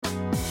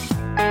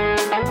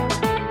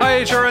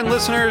HRN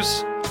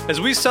listeners.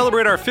 As we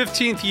celebrate our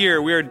 15th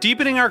year, we are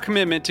deepening our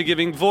commitment to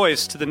giving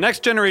voice to the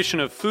next generation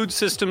of food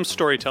systems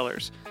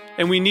storytellers,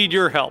 and we need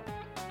your help.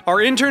 Our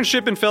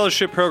internship and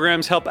fellowship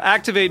programs help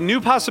activate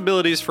new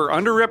possibilities for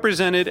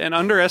underrepresented and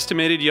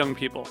underestimated young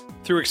people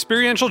through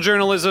experiential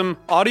journalism,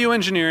 audio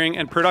engineering,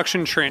 and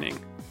production training.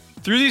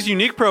 Through these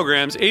unique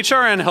programs,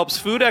 HRN helps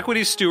food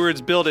equity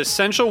stewards build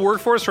essential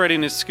workforce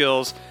readiness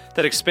skills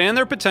that expand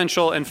their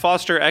potential and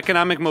foster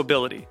economic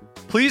mobility.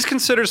 Please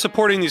consider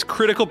supporting these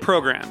critical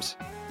programs.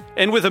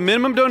 And with a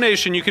minimum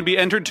donation, you can be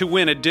entered to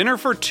win a dinner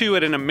for two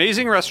at an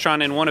amazing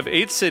restaurant in one of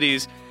 8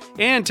 cities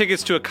and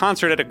tickets to a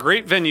concert at a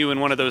great venue in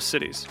one of those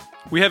cities.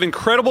 We have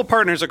incredible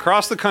partners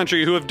across the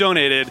country who have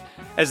donated,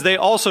 as they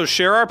also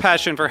share our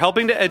passion for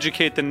helping to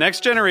educate the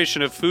next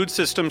generation of food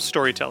systems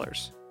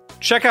storytellers.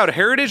 Check out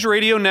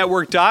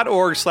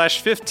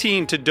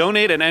heritageradionetwork.org/15 to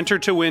donate and enter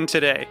to win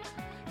today.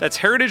 That's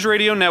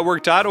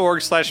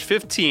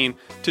heritageradionetwork.org/15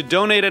 to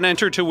donate and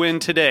enter to win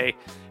today.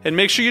 And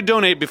make sure you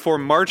donate before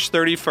March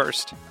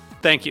 31st.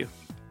 Thank you.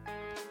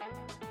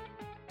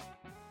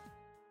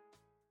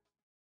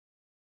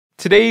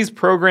 Today's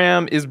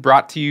program is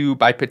brought to you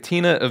by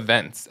Patina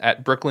Events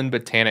at Brooklyn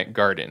Botanic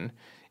Garden,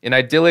 an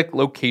idyllic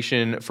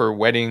location for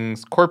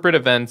weddings, corporate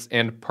events,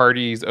 and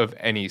parties of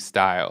any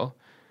style.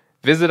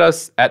 Visit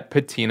us at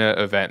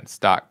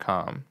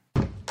patinaevents.com.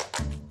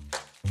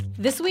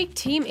 This week,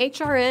 Team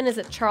HRN is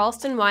at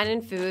Charleston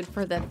Wine & Food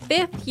for the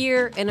 5th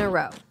year in a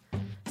row.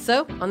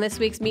 So, on this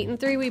week's Meet and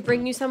 3, we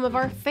bring you some of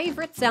our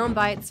favorite sound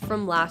bites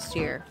from last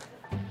year.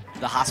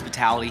 The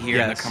hospitality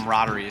here and the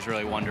camaraderie is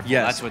really wonderful.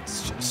 Yes. That's what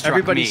struck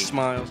Everybody me.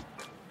 smiles.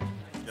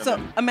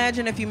 So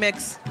imagine if you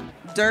mix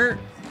dirt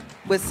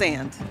with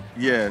sand.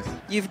 Yes.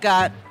 You've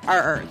got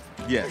our earth.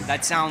 Yes.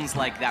 That sounds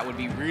like that would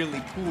be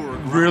really poor.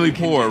 Really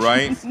poor,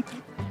 right?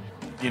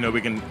 You know,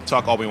 we can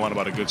talk all we want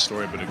about a good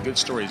story, but a good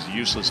story is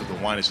useless if the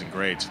wine isn't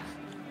great.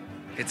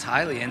 It's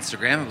highly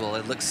Instagrammable.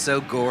 It looks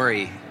so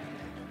gory.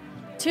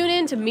 Tune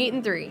in to Meet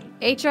and 3,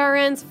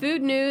 HRN's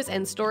food news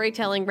and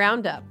storytelling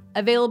roundup,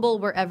 available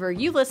wherever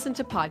you listen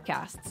to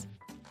podcasts.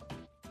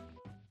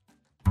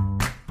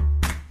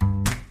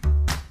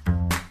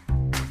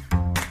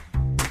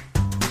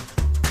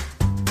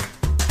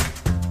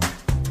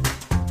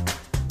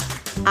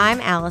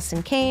 I'm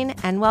Allison Kane,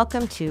 and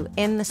welcome to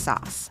In the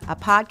Sauce, a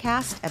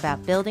podcast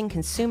about building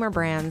consumer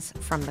brands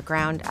from the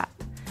ground up.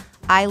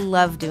 I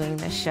love doing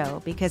this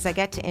show because I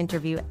get to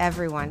interview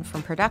everyone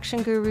from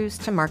production gurus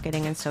to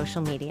marketing and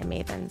social media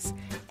mavens,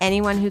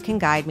 anyone who can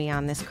guide me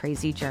on this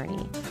crazy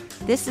journey.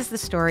 This is the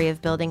story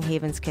of building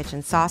Haven's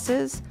Kitchen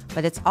sauces,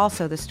 but it's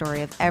also the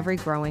story of every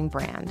growing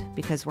brand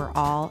because we're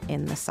all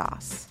in the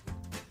sauce.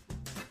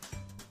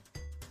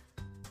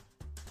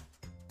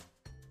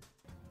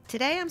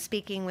 Today I'm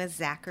speaking with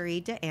Zachary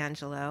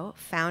D'Angelo,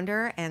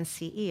 founder and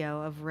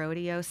CEO of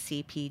Rodeo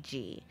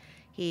CPG.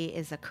 He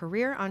is a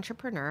career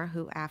entrepreneur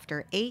who,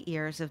 after 8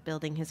 years of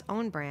building his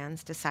own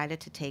brands,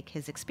 decided to take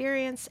his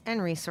experience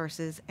and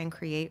resources and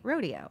create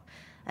Rodeo,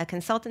 a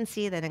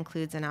consultancy that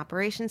includes an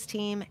operations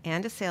team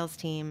and a sales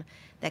team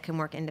that can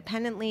work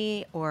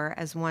independently or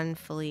as one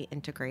fully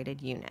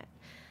integrated unit.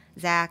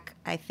 Zach,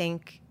 I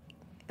think,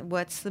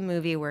 what's the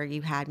movie where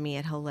you had me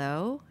at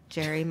Hello?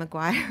 Jerry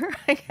Maguire,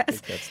 I guess. I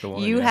think that's the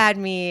one. You had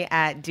me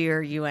at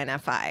Dear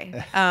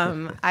UNFI.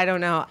 I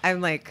don't know.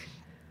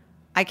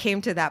 I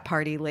came to that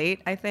party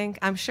late, I think.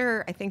 I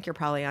think you're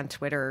probably on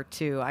Twitter,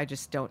 too. I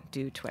just don't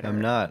do Twitter.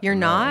 I'm not. You're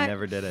not? I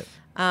never did it.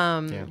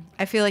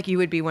 I feel like you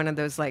would be one of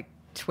those, like,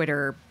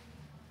 Twitter,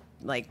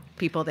 like,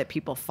 people that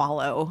people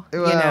follow,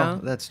 Well, you know?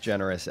 that's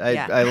generous.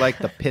 Yeah. I like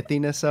the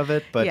pithiness of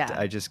it, but Yeah.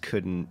 I just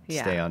couldn't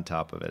stay on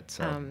top of it.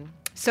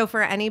 So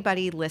for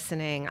anybody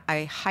listening,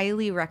 I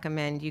highly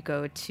recommend you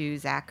go to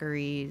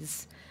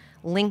Zachary's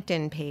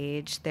LinkedIn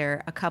page. There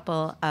are a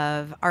couple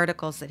of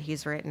articles that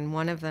he's written.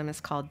 One of them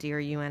is called Dear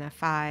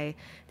UNFI.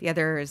 The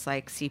other is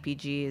like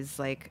CPG is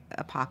like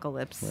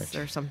Apocalypse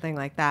or something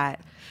like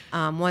that.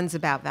 One's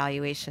about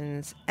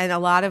valuations. And a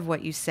lot of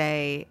what you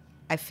say,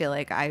 I feel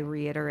like I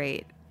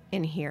reiterate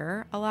in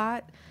here a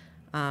lot.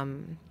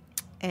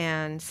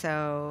 And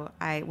so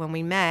when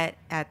we met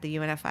at the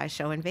UNFI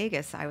show in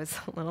Vegas, it was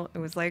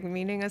like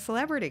meeting a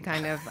celebrity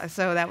kind of.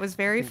 So that was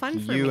very fun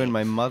for me. You and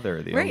my mother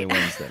are the only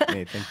ones that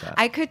may think that.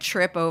 I could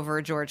trip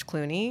over George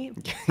Clooney.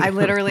 I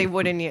literally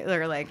wouldn't,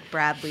 or like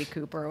Bradley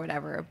Cooper or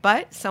whatever.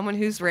 But someone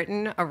who's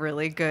written a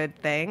really good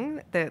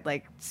thing that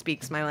like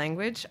speaks my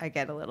language, I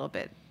get a little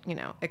bit,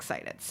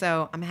 excited.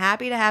 So I'm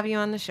happy to have you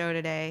on the show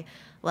today.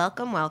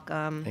 Welcome,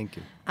 welcome. Thank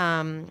you.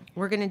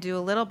 We're going to do a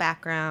little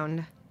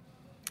background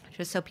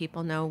just so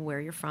people know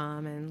where you're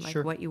from and like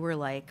what you were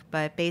like.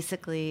 But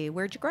basically,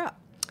 where'd you grow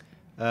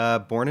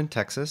up? Born in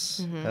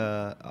Texas,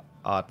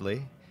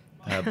 oddly,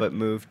 but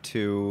moved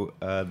to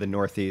the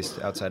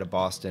Northeast outside of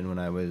Boston when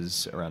I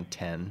was around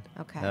 10.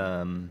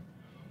 Okay.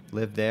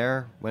 Lived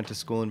there, went to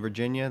school in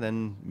Virginia,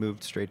 then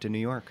moved straight to New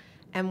York.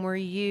 And were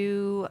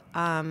you,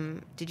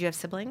 did you have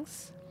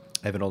siblings?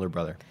 I have an older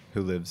brother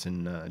who lives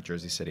in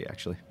Jersey City,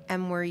 actually.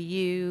 And were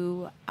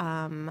you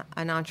an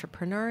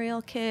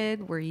entrepreneurial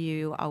kid? Were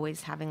you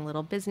always having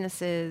little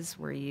businesses?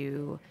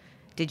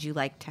 Did you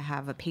like to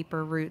have a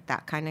paper route,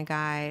 that kind of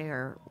guy,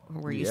 or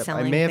were you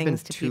selling things to people? I may have been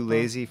too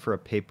lazy for a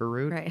paper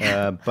route,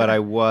 right. But I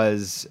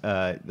was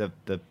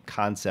the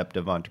concept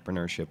of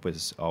entrepreneurship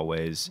was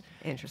always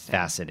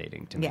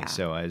fascinating to me. Yeah.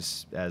 So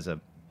as a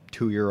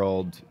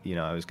 2-year-old,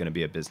 I was going to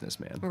be a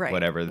businessman, right?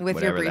 Whatever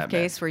your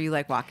briefcase, were you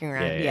like walking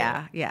around?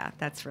 Yeah,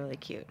 that's really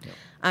cute.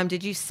 Yeah.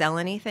 Did you sell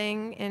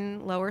anything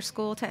in lower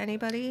school to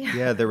anybody?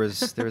 Yeah, there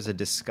was a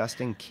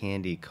disgusting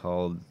candy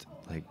called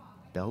like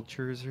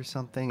Belchers or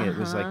something. It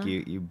was like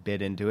you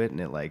bit into it and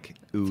it like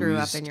oozed threw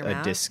up in your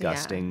mouth?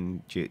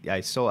 Disgusting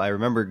I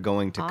remember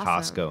going to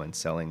Costco and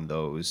selling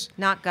those.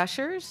 Not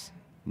Gushers?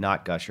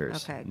 Not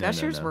Gushers. Okay.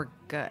 Gushers were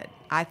good,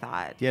 I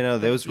thought.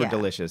 Those were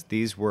delicious.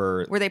 These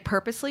were they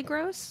purposely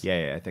gross?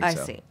 Yeah, I think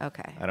so. I see.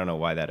 Okay. I don't know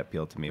why that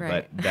appealed to me,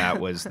 but that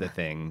was the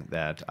thing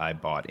that I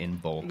bought in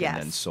bulk and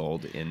then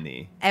sold and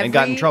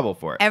got in trouble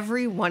for it.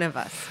 Every one of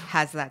us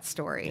has that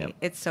story. Yep.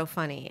 It's so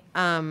funny.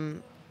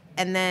 And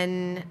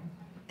then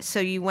so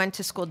you went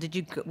to school.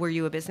 Were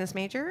you a business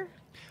major?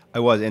 I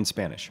was in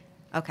Spanish.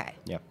 Okay.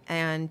 Yep.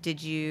 And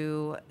did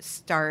you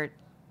start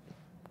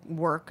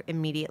work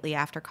immediately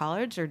after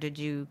college, or did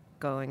you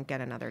go and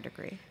get another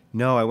degree?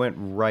 No, I went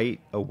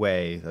right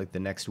away, like the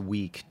next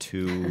week,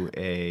 to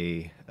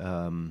a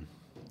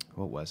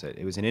what was it?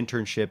 It was an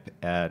internship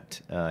at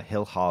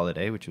Hill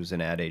Holiday, which was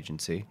an ad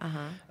agency.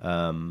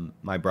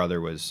 My brother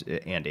was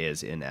and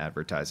is in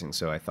advertising,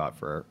 so I thought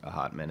for a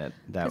hot minute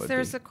that would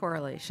there's a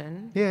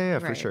correlation. Yeah,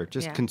 for sure.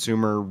 Just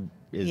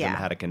consumerism,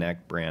 how to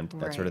connect, brand,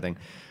 that sort of thing.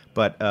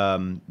 But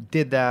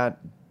did that,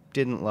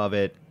 didn't love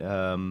it,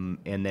 and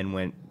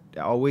then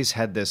always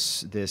had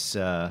this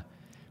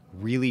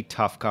really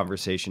tough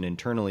conversation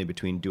internally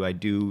between do I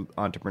do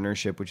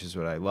entrepreneurship, which is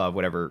what I love,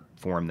 whatever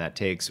form that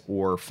takes,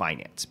 or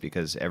finance,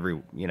 because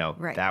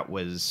that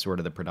was sort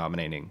of the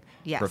predominating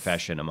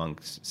profession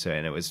amongst,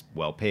 and it was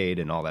well paid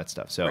and all that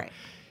stuff. So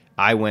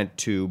I went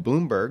to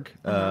Bloomberg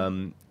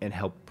and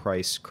helped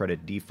price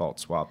credit default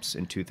swaps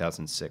in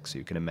 2006. So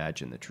you can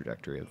imagine the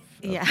trajectory of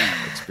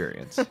that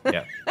experience.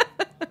 Yeah.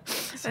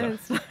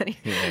 That's funny.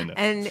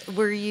 And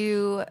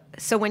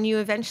so when you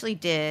eventually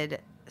did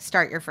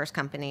start your first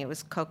company, it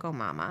was Coco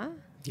Mama.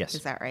 Yes.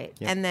 Is that right?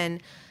 Yep. And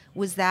then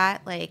was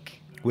that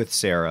like... With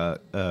Sarah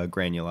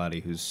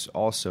Granulati, who's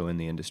also in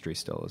the industry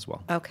still as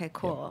well. Okay,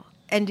 cool.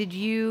 Yeah. And did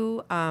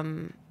you,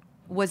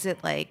 was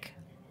it like,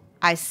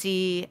 I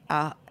see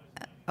a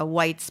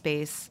white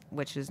space,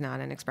 which is not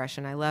an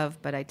expression I love,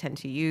 but I tend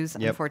to use,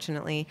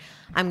 unfortunately.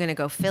 I'm going to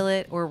go fill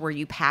it. Or were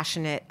you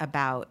passionate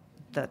about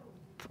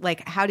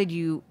how did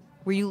you...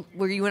 Were you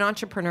an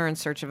entrepreneur in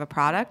search of a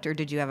product, or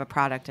did you have a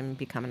product and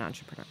become an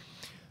entrepreneur?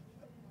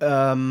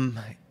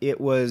 It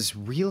was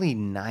really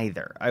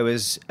neither. I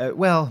was,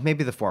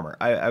 maybe the former.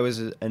 I was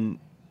an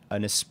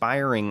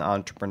aspiring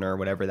entrepreneur,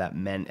 whatever that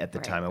meant at the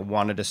time. I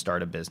wanted to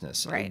start a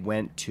business. I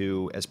went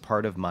to, as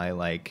part of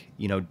my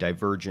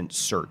divergent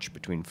search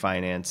between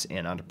finance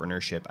and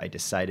entrepreneurship, I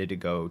decided to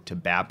go to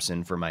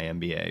Babson for my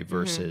MBA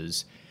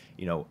versus...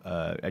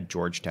 at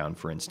Georgetown,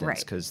 for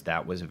instance, because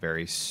that was a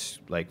very,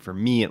 for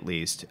me at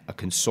least, a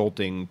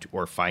consulting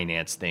or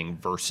finance thing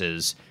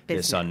versus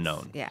this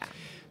unknown. Yeah.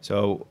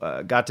 So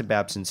got to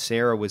Babson.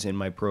 Sarah was in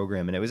my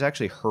program, and it was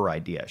actually her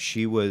idea.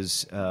 She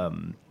was a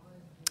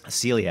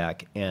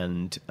celiac,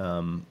 and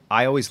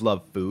I always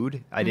loved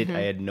food. I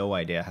had no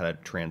idea how to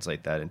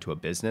translate that into a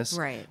business.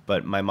 Right.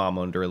 But my mom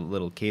owned a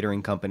little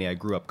catering company. I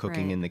grew up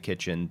cooking in the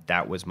kitchen.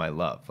 That was my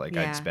love.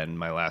 I'd spend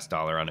my last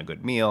dollar on a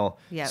good meal,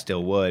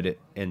 still would.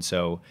 And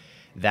so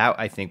that,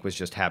 I think, was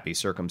just happy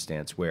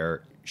circumstance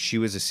where she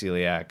was a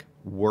celiac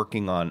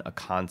working on a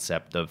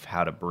concept of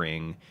how to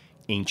bring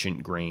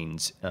ancient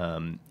grains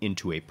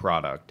into a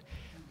product.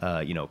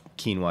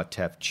 Quinoa,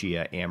 teff,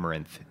 chia,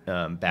 amaranth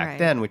back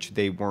then, which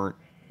they weren't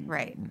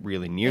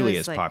really nearly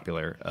as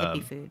popular.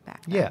 Hippie food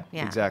back then.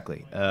 Yeah,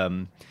 exactly.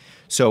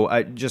 So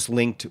I just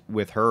linked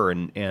with her,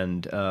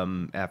 and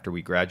after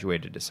we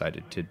graduated,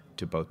 decided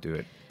to both do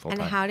it full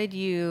time. And how did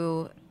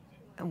you?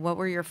 What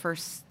were your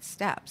first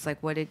steps?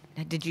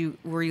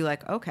 Were you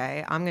like,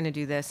 okay, I'm going to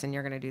do this, and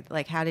you're going to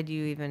do how did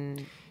you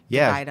even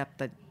divide up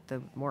the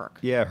work?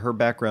 Yeah, her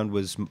background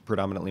was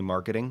predominantly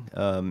marketing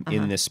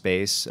in this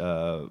space.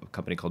 A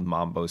company called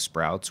Mambo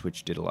Sprouts,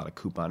 which did a lot of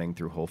couponing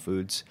through Whole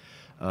Foods.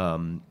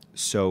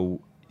 So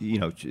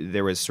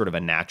there was sort of a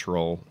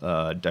natural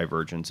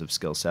divergence of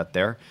skill set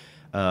there.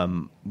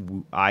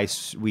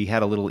 We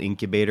had a little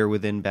incubator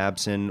within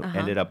Babson.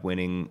 Ended up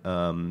winning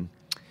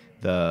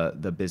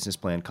the business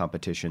plan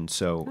competition,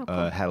 so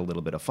had a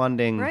little bit of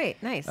funding. Right,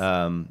 nice.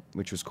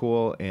 Which was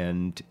cool,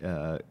 and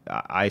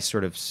I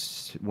sort of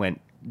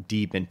went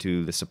deep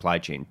into the supply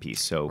chain piece.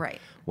 So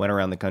went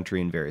around the country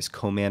in various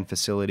co-man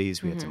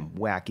facilities. We had some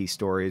wacky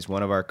stories.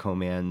 One of our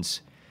co-mans,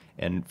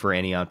 and for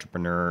any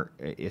entrepreneur,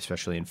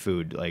 especially in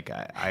food,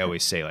 I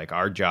always say,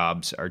 our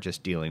jobs are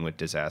just dealing with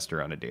disaster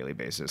on a daily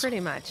basis. Pretty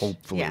much.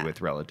 Hopefully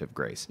with relative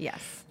grace.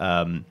 Yes.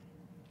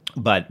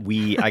 But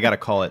I got to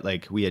call it,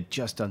 like, we had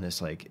just done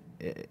this, like,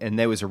 and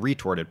there was a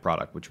retorted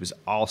product, which was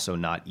also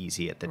not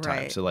easy at the time.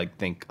 Right. So, like,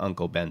 think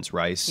Uncle Ben's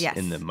rice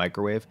in the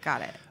microwave.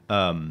 Got it.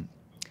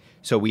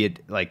 So we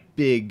had, like,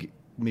 big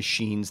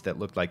machines that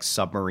looked like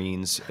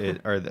submarines,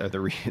 or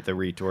the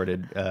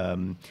retorted,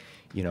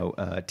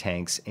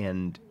 tanks.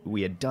 And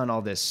we had done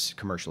all this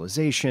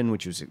commercialization,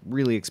 which was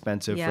really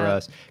expensive for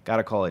us. Got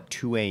a call at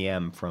 2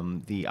 a.m.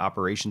 from the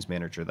operations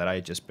manager that I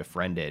had just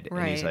befriended. Right.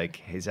 And he's like,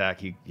 hey,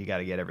 Zach, you got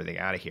to get everything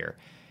out of here.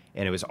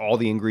 And it was all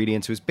the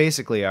ingredients. It was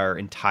basically our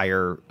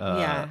entire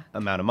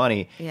amount of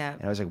money. Yeah.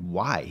 And I was like,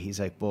 why? He's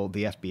like, well,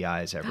 the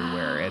FBI is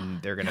everywhere,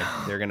 and they're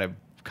gonna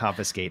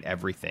confiscate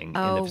everything in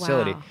the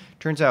facility. Wow.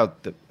 Turns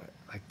out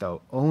the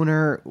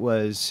owner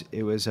was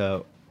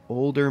a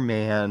older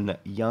man,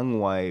 young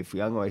wife.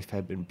 Young wife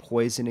had been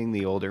poisoning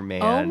the older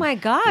man. Oh my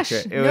gosh!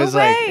 It no was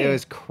way. like, it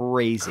was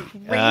crazy.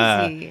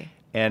 Crazy.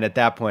 And at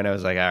that point, I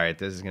was like, all right,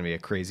 this is going to be a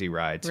crazy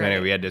ride. So anyway,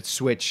 we had to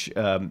switch,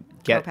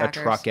 get a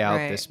truck out.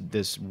 Right.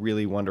 This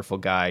really wonderful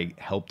guy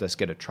helped us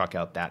get a truck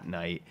out that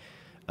night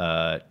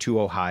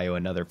to Ohio,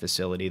 another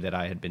facility that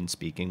I had been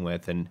speaking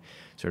with. And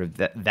sort of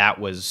that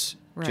was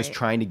just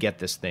trying to get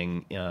this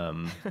thing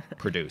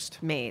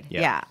produced. Made.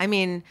 Yeah. I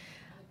mean,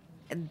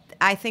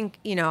 I think,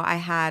 I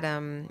had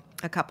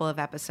a couple of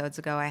episodes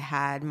ago, I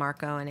had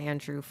Marco and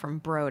Andrew from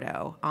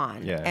Brodo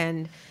on. Yeah.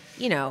 And,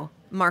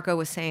 Marco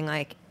was saying,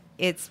 like,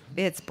 it's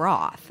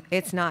broth.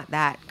 It's not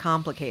that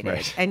complicated.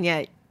 Right. And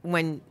yet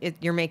when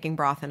you're making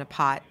broth in a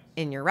pot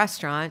in your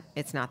restaurant,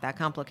 it's not that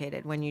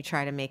complicated. When you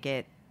try to make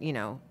it,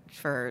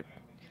 for,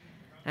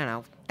 I don't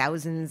know,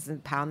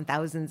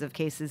 thousands of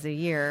cases a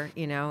year,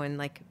 and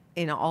like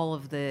in all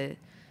of the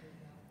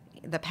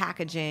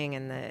packaging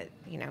and the,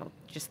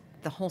 just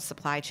the whole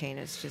supply chain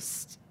is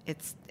just,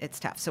 it's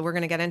tough. So we're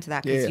going to get into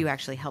that because you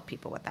actually help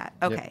people with that.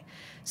 Okay. Yep.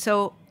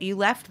 So you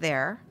left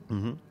there.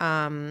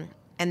 Mm-hmm.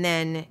 And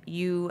then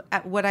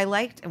what I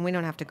liked, and we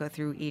don't have to go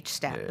through each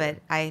step, but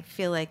I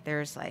feel like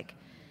there's like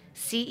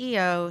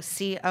CEO,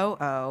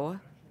 COO,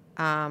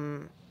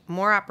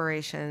 more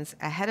operations,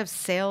 a head of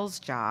sales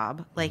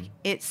job. Like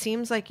it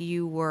seems like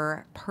you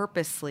were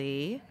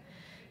purposely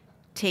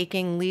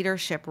taking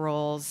leadership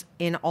roles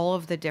in all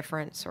of the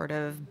different sort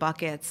of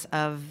buckets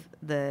of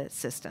the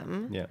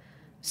system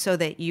so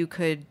that you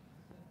could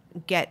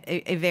get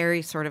a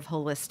very sort of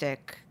holistic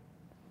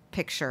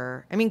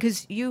picture. I mean,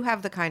 because you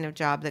have the kind of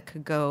job that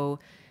could go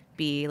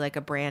be like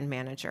a brand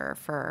manager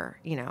for,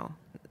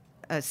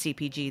 a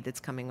CPG that's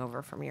coming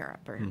over from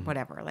Europe or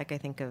whatever. Like I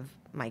think of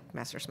Mike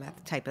Messersmith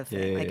type of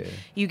thing.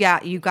 You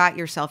got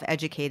yourself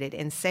educated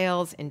in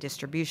sales, in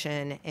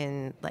distribution,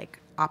 in like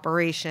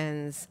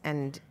operations,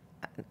 and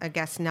I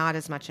guess not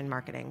as much in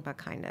marketing, but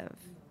kind of.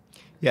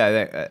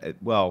 Yeah,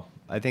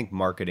 I think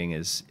marketing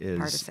is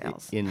part of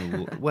sales.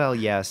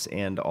 Yes,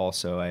 and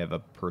also I have a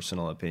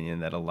personal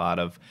opinion that a lot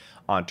of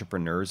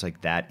entrepreneurs,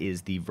 like that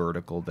is the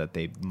vertical that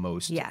they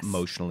most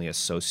emotionally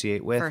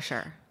associate with. For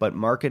sure. But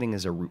marketing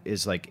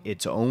is like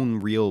its own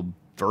real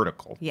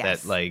vertical.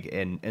 Yes. That like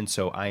and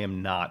so I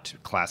am not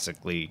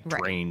classically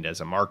trained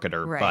as a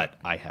marketer, but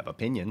I have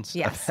opinions.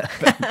 Yes.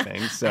 About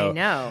things. So I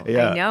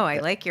know. I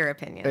like your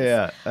opinions.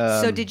 Yeah.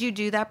 So did you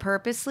do that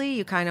purposely?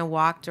 You kind of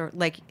walked, or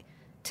like,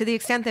 to the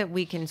extent that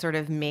we can sort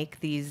of make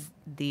these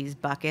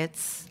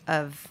buckets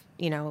of,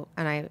 and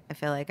I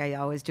feel like I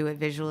always do it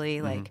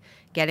visually, like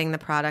getting the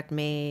product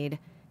made,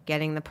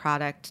 getting the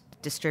product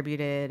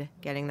distributed,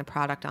 getting the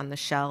product on the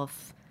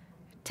shelf,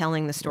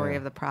 telling the story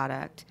of the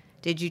product.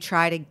 Did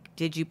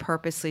you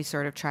purposely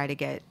sort of try to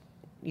get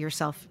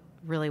yourself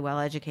really well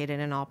educated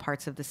in all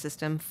parts of the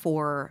system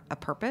for a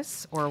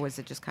purpose, or was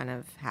it just kind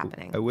of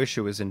happening? I wish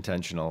it was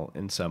intentional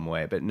in some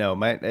way, but no,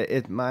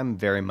 I'm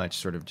very much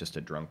sort of just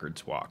a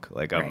drunkard's walk.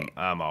 Like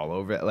I'm all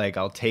over it. Like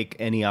I'll take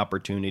any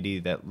opportunity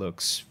that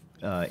looks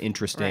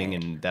interesting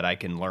and that I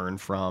can learn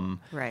from.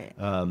 Right.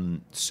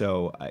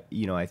 So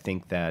I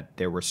think that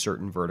there were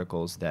certain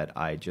verticals that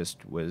I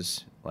just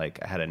was like,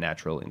 I had a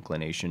natural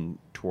inclination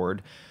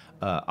toward.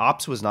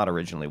 Ops was not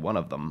originally one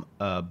of them,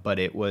 but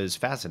it was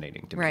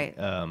fascinating to me. Right.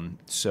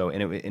 So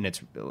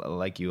it's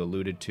like you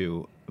alluded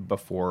to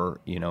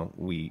before,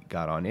 we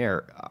got on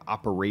air.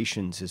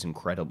 Operations is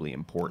incredibly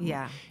important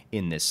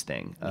in this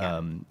thing,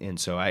 and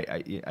so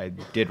I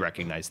did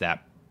recognize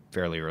that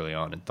fairly early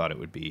on and thought it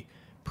would be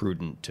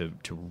prudent to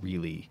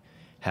really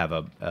have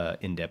a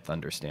in-depth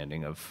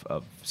understanding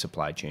of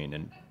supply chain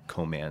and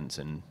commands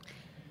and.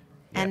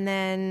 And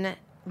then,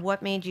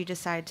 what made you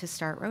decide to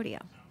start Rodeo?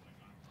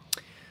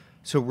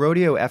 So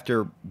Rodeo,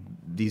 after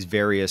these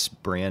various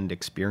brand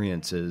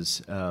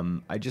experiences,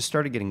 I just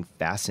started getting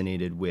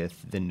fascinated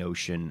with the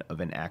notion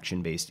of an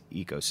action-based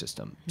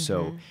ecosystem. Mm-hmm.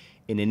 So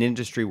in an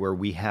industry where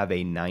we have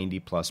a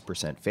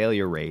 90+%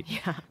 failure rate,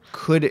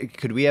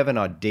 could we have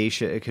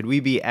could we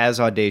be as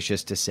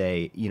audacious to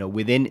say,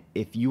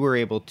 if you were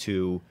able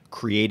to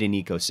create an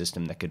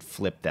ecosystem that could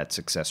flip that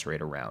success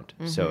rate around.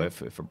 Mm-hmm. So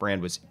if a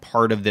brand was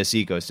part of this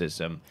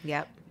ecosystem,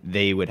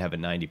 they would have a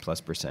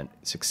 90+%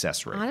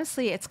 success rate.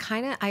 Honestly, it's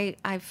kind of,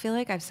 I feel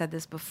like I've said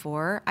this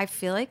before. I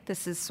feel like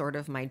this is sort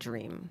of my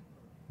dream.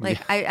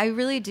 Like, I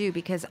really do,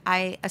 because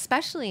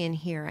especially in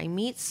here, I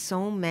meet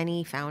so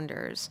many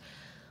founders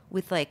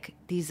with like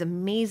these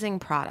amazing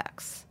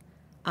products.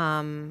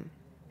 And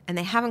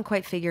they haven't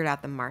quite figured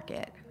out the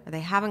market, or they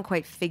haven't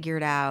quite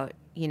figured out,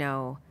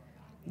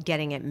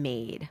 getting it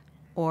made,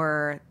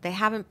 or they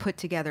haven't put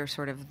together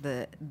sort of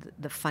the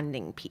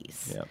funding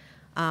piece. Yep.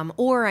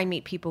 Or I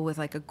meet people with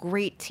like a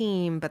great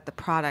team, but the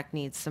product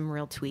needs some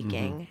real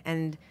tweaking,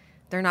 and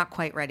they're not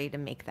quite ready to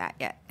make that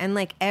yet. And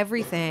like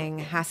everything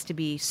has to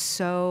be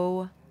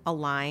so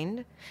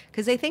aligned,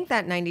 because I think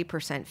that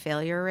 90%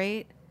 failure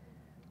rate,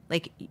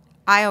 like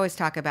I always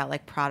talk about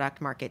like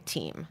product, market,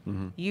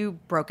 team. You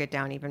broke it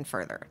down even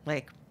further,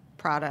 like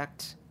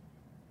product,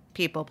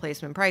 people,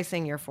 placement,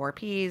 pricing, your 4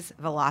 Ps,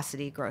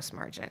 velocity, gross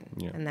margin.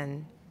 Yeah. And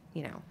then,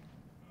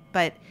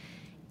 but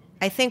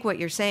I think what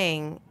you're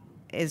saying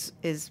is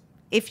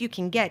if you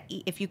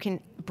can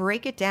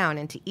break it down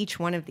into each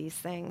one of these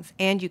things,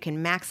 and you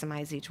can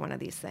maximize each one of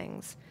these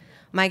things,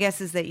 my guess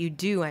is that you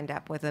do end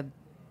up with a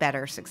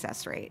better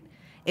success rate.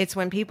 It's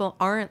when people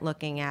aren't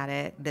looking at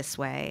it this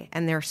way,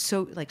 and they're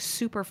so like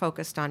super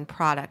focused on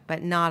product,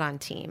 but not on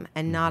team,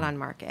 and not on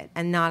market,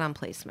 and not on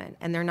placement,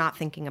 and they're not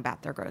thinking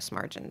about their gross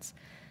margins.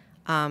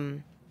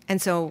 And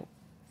so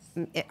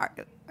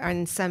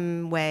in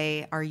some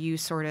way,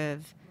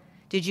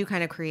 did you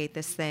kind of create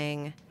this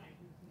thing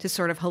to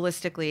sort of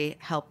holistically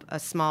help a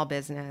small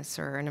business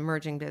or an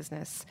emerging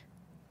business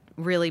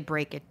really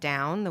break it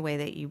down the way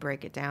that you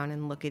break it down,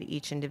 and look at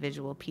each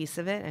individual piece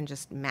of it and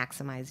just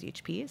maximize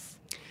each piece?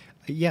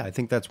 Yeah, I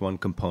think that's one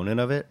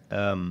component of it.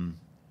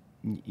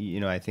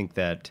 I think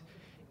that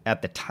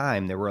at the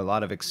time there were a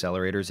lot of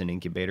accelerators and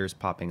incubators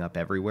popping up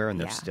everywhere, and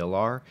there still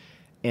are.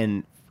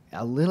 And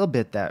a little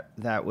bit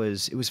it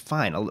was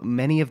fine.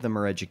 Many of them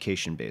are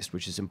education based,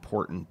 which is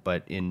important.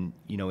 But in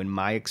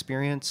my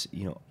experience,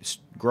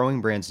 growing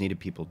brands needed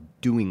people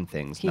doing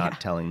things, not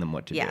telling them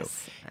what to do.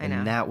 Yes, I know.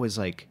 And that was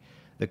like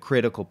the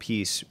critical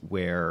piece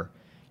where,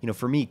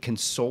 for me,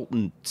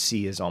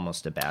 consultancy is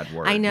almost a bad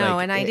word. I know,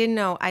 and I didn't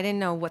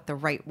know what the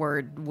right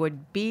word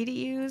would be to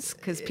use,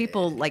 because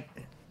people like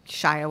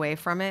shy away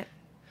from it.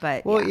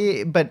 But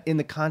but in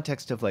the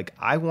context of like,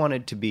 I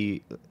wanted to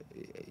be.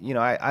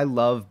 I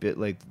love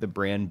like the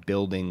brand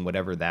building,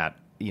 whatever that,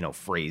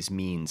 phrase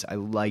means. I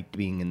liked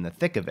being in the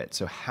thick of it.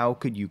 So how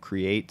could you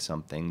create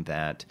something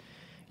that,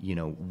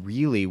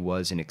 really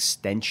was an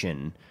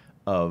extension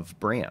of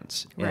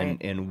brands? Right.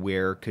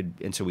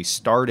 And so we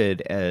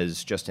started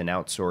as just an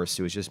outsourced,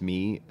 it was just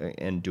me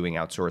and doing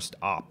outsourced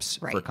ops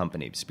for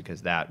companies,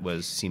 because that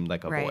seemed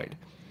like a void.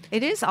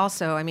 It is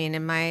also,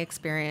 in my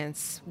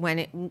experience,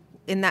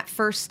 in that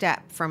first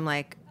step from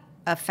like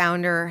a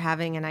founder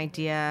having an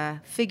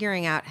idea,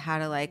 figuring out how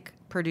to like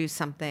produce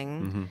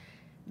something,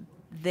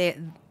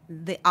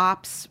 the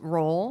ops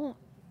role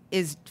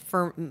is,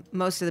 for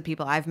most of the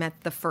people I've met,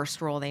 the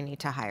first role they need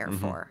to hire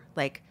for,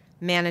 like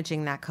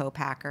managing that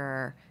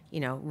co-packer,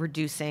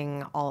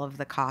 reducing all of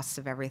the costs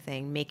of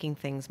everything, making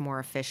things more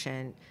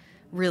efficient,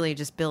 really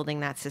just building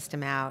that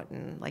system out,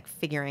 and like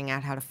figuring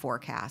out how to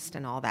forecast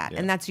and all that. Yeah.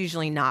 And that's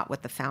usually not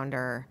what the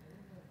founder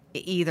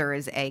either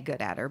is A,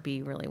 good at, or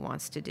B, really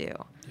wants to do.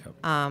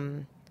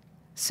 Yep.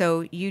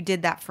 So you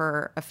did that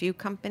for a few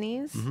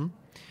companies?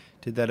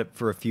 Did that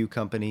for a few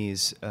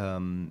companies.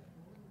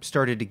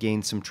 Started to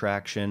gain some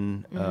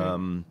traction.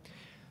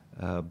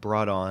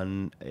 Brought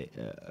on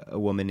a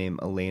woman named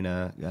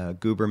Elena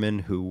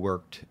Guberman, who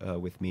worked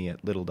with me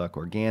at Little Duck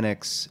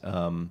Organics.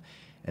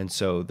 And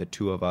so the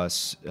two of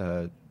us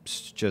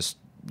just,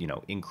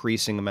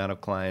 increasing amount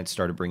of clients,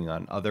 started bringing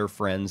on other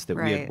friends that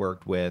we had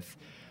worked with.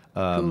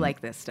 Who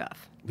like this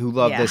stuff. Who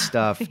love this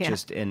stuff.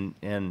 Just and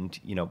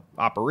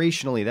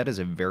operationally, that is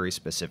a very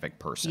specific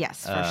person.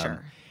 Yes, for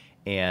sure.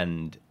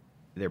 And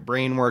their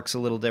brain works a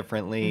little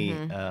differently.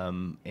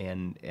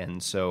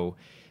 And so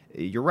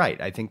you're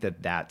right. I think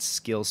that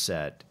skill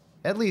set,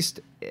 at least,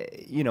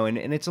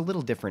 and it's a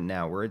little different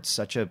now, where it's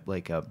such a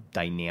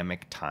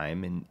dynamic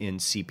time in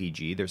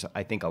CPG. There's,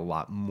 I think, a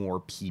lot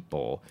more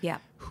people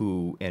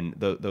who, and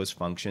those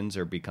functions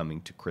are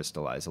becoming to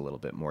crystallize a little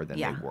bit more than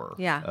they were.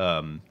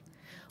 Yeah.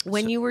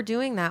 When you were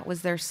doing that,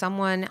 was there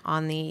someone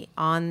on the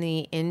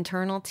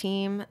internal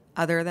team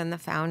other than the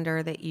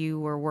founder that you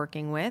were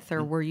working with,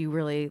 or were you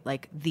really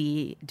like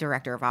the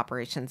director of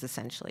operations,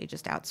 essentially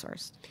just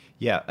outsourced?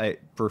 Yeah,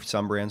 for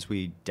some brands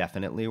we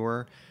definitely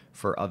were.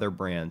 For other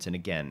brands, and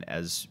again,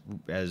 as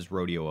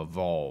Rodeo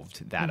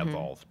evolved, that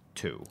evolved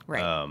too.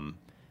 Right.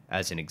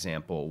 As an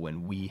example,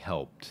 when we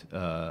helped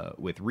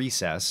with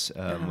Recess,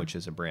 which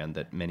is a brand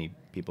that many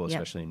people,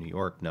 especially in New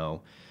York,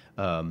 know.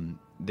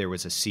 There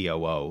was a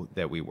COO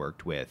that we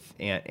worked with,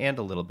 and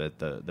a little bit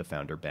the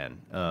founder,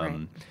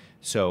 Ben.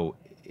 So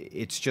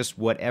it's just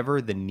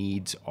whatever the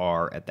needs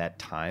are at that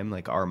time.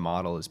 Like, our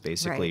model is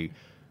basically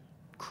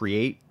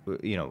create,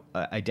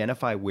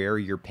 identify where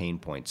your pain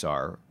points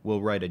are.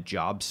 We'll write a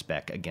job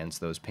spec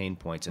against those pain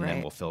points, and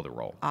then we'll fill the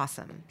role.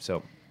 Awesome.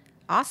 So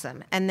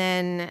awesome. And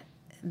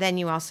then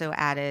you also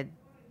added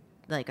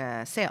like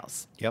a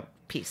sales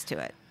piece to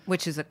it.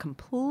 Which is a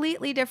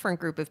completely different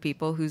group of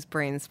people whose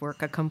brains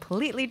work a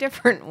completely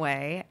different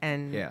way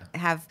and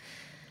have.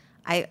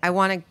 I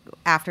want to,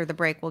 after the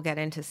break, we'll get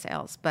into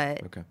sales,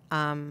 but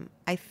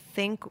I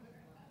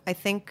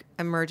think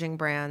emerging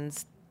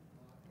brands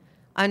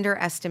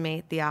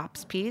underestimate the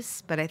ops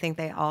piece, but I think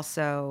they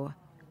also,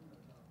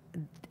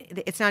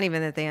 it's not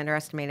even that they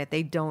underestimate it.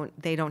 They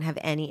don't have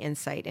any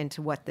insight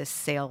into what this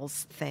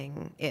sales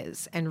thing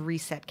is, and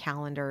reset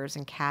calendars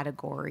and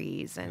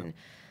categories, and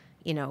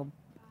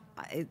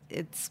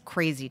it's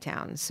crazy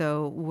town.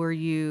 So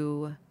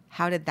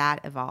how did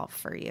that evolve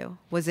for you?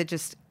 Was it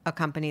just a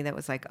company that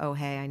was like, oh,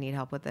 hey, I need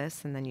help with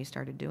this, and then you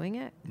started doing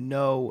it?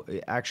 No,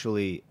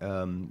 actually.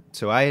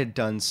 So I had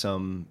done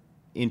some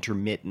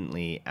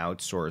intermittently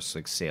outsourced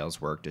like sales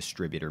work,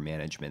 distributor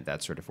management,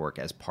 that sort of work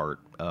as part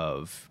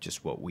of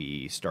just what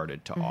we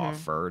started to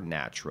offer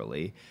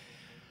naturally.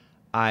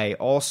 I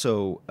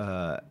also,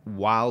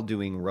 while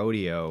doing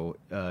Rodeo,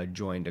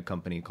 joined a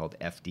company called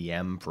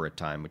FDM for a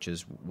time, which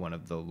is one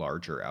of the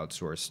larger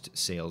outsourced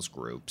sales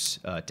groups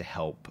to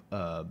help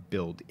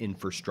build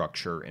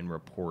infrastructure and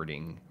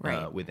reporting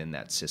within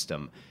that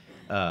system.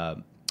 I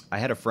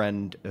had a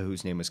friend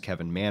whose name was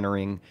Kevin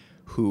Mannering,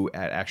 who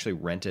had actually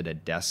rented a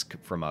desk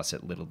from us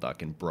at Little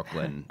Duck in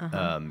Brooklyn,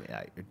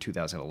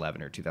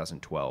 2011 or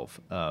 2012.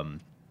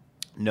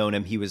 Known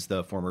him. He was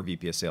the former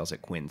VP of sales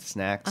at Quinn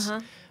Snacks.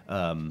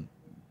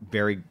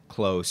 Very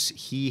close.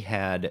 He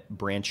had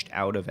branched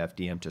out of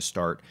FDM to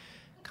start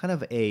kind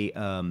of a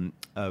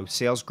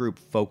sales group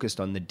focused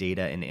on the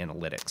data and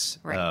analytics,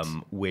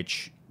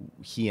 which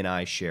he and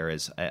I share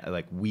as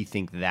we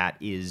think that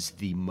is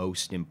the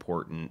most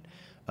important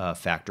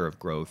factor of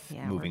growth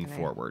moving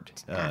forward.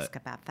 Ask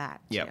about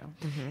that too. Yeah.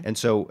 And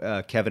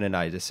so Kevin and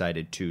I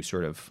decided to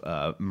sort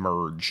of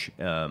merge,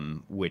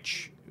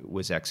 which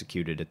was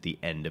executed at the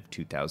end of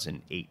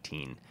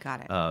 2018.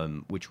 Got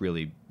it. Which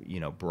really,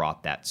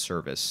 brought that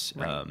service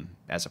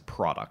as a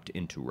product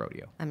into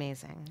Rodeo.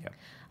 Amazing. Yeah.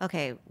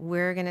 Okay,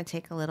 we're going to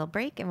take a little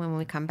break, and when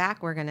we come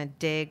back, we're going to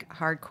dig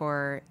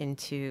hardcore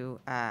into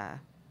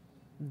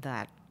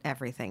that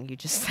everything you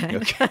just said.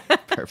 Okay,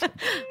 perfect.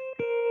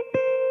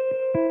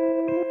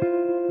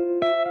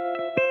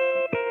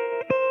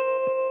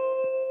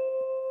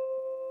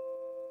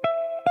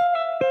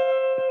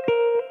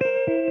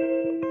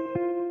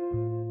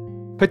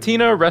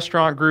 Patina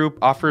Restaurant Group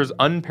offers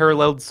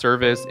unparalleled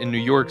service in New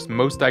York's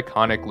most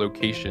iconic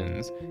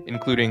locations,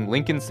 including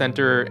Lincoln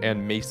Center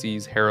and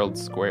Macy's Herald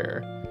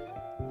Square.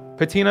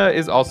 Patina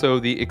is also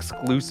the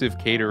exclusive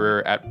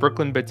caterer at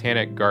Brooklyn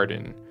Botanic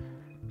Garden.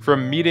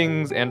 From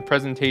meetings and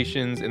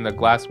presentations in the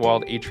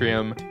glass-walled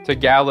atrium to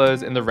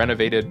galas in the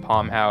renovated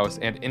Palm House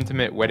and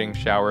intimate wedding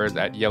showers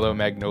at Yellow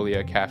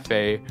Magnolia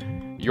Cafe,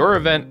 your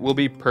event will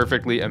be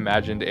perfectly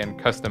imagined and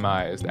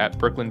customized at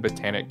Brooklyn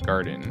Botanic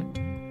Garden.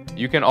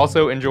 You can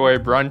also enjoy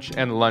brunch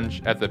and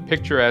lunch at the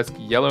picturesque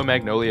Yellow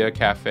Magnolia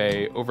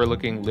Cafe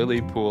overlooking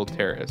Lily Pool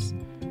Terrace.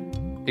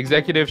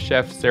 Executive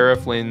Chef Sarah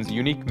Flynn's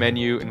unique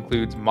menu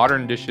includes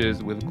modern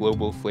dishes with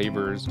global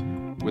flavors,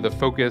 with a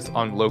focus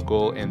on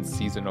local and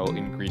seasonal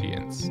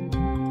ingredients.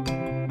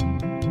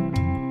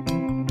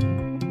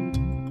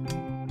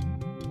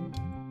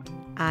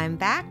 I'm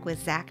back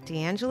with Zach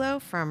D'Angelo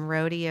from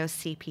Rodeo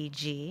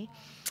CPG.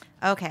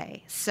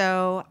 Okay,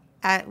 so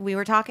we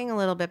were talking a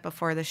little bit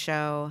before the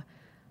show.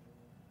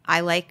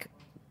 I like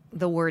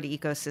the word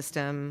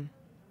ecosystem.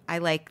 I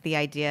like the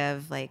idea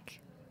of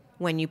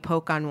when you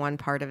poke on one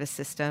part of a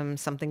system,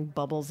 something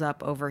bubbles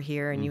up over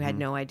here and you had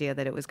no idea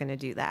that it was going to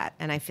do that.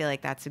 And I feel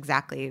like that's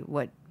exactly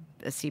what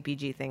a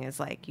CPG thing is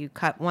like. You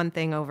cut one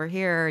thing over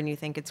here and you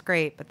think it's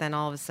great, but then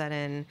all of a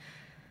sudden,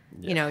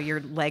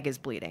 your leg is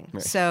bleeding.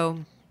 Right. So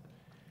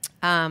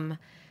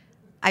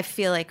I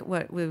feel like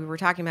what we were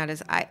talking about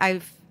is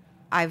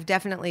I've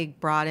definitely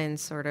brought in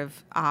sort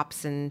of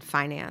ops and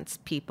finance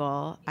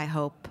people. I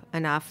hope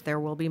enough. There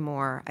will be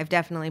more. I've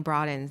definitely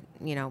brought in,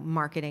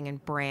 marketing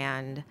and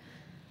brand.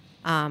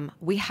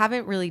 We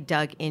haven't really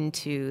dug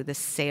into the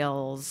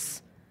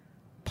sales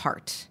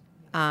part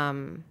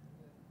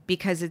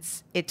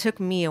because it took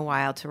me a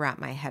while to wrap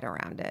my head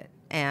around it.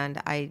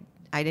 And I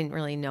didn't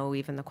really know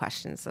even the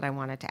questions that I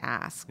wanted to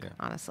ask,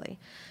 honestly.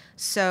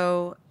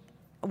 So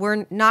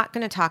we're not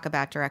going to talk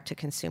about direct to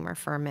consumer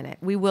for a minute.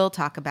 We will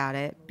talk about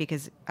it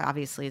because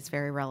obviously it's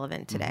very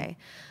relevant today.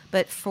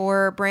 But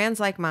for brands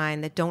like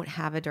mine that don't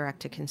have a direct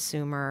to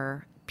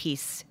consumer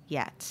piece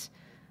yet,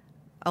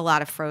 a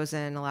lot of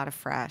frozen, a lot of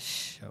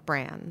fresh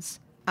brands,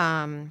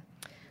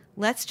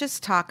 let's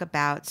just talk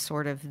about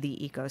sort of the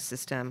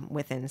ecosystem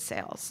within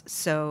sales.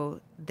 So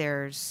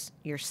there's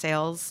your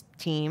sales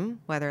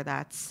team, whether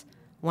that's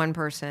one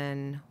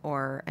person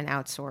or an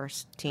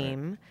outsourced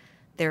team. Right.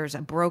 There's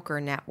a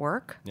broker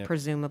network,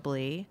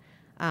 presumably.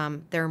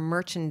 There are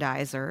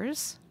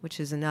merchandisers, which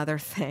is another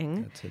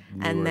thing. That's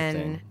a newer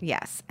thing.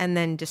 Yes, and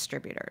then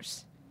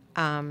distributors,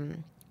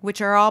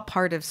 which are all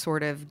part of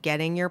sort of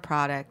getting your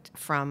product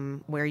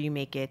from where you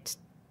make it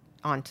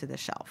onto the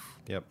shelf,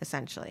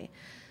 essentially.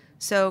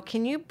 So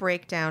can you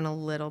break down a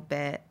little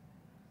bit,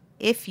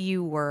 if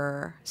you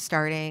were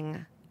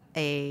starting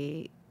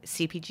a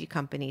CPG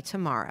company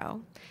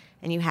tomorrow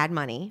and you had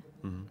money,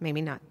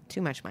 maybe not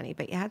too much money,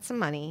 but you had some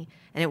money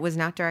and it was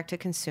not direct to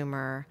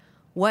consumer,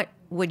 what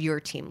would your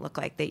team look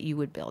like that you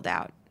would build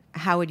out?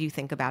 How would you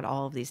think about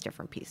all of these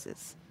different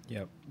pieces?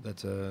 Yep,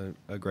 that's a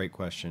great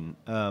question.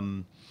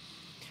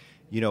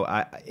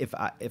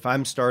 If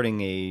I'm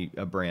starting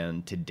a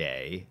brand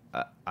today,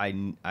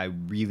 I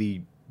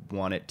really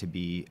want it to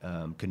be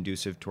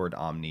conducive toward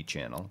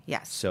omni-channel.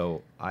 Yes.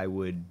 So I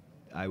would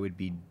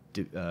be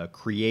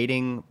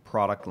creating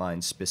product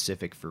lines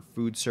specific for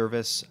food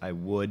service. I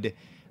would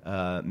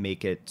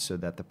make it so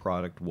that the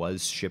product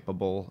was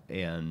shippable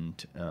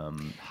and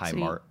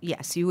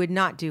Yes, you would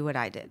not do what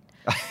I did.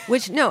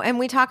 And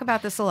we talk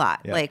about this a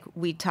lot. Yeah. Like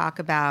we talk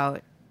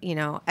about,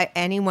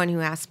 anyone who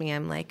asks me,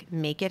 I'm like,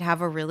 make it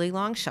have a really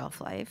long shelf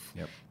life,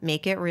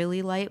 make it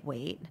really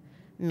lightweight,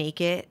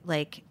 make it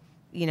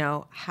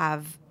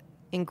have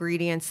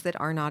ingredients that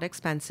are not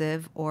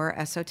expensive or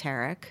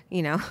esoteric.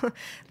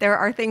 There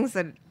are things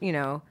that,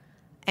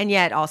 and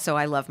yet also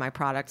I love my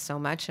product so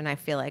much and I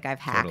feel like I've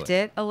hacked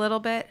it a little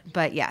bit.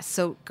 But yes,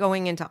 so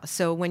when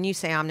you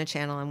say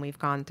omnichannel, and we've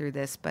gone through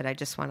this, but I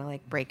just want to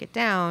break it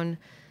down.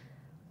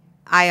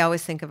 I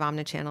always think of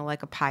omnichannel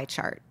like a pie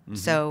chart. Mm-hmm.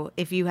 So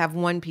if you have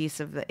one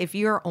piece if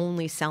you're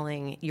only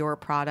selling your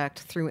product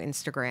through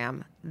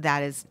Instagram,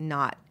 that is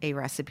not a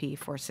recipe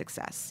for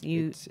success.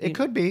 It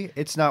could be.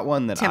 It's not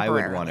one that I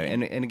would want to.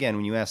 And again,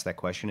 when you ask that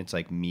question, it's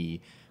like me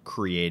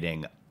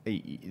creating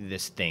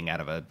this thing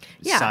out of a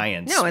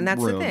science and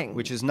that's room, the thing.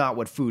 which is not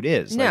what food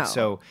is. No.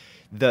 So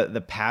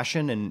the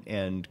passion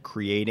and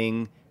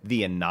creating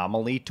the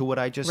anomaly to what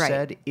I just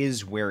said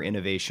is where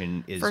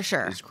innovation is for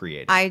sure is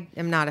created. I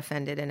am not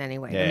offended in any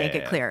way to make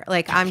it clear.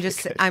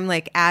 I'm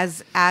like,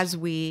 as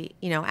we,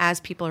 as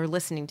people are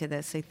listening to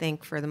this, I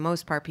think for the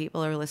most part,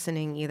 people are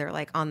listening either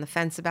on the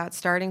fence about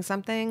starting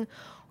something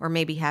or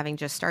maybe having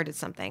just started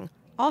something.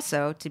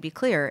 Also, to be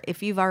clear,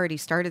 if you've already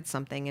started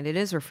something and it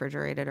is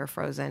refrigerated or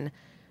frozen,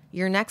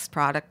 your next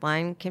product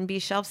line can be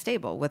shelf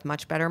stable with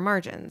much better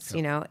margins.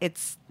 Yep.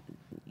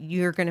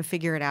 You're going to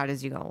figure it out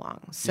as you go along.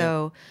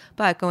 So,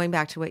 But going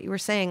back to what you were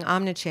saying,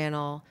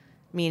 omnichannel,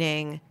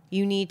 meaning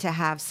you need to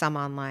have some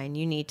online,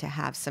 you need to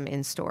have some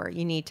in-store,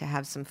 you need to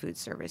have some food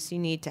service, you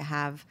need to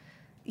have,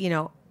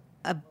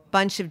 a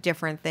bunch of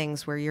different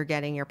things where you're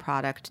getting your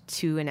product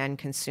to an end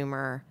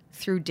consumer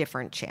through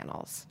different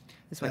channels.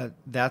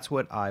 That's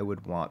what I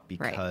would want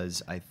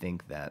because I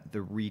think that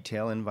the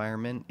retail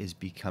environment is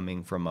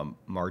becoming, from a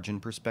margin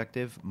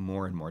perspective,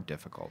 more and more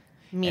difficult.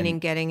 Meaning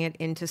getting it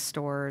into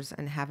stores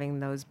and having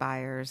those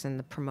buyers and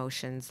the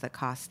promotions that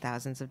cost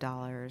thousands of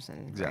dollars.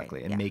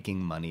 Exactly, and making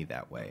money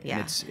that way. Yeah.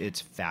 And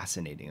it's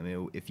fascinating. I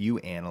mean, if you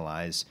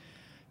analyze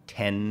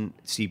 10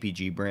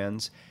 CPG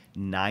brands,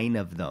 9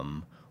 of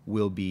them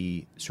will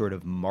be sort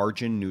of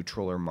margin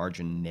neutral or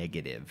margin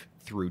negative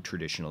through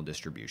traditional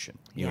distribution,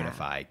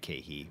 UNFI,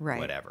 KeHE,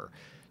 whatever.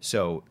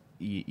 So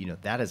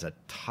that is a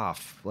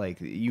tough,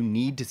 you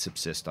need to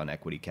subsist on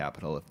equity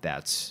capital if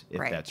that's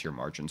your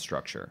margin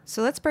structure.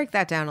 So let's break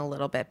that down a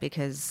little bit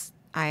because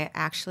I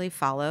actually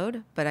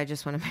followed, but I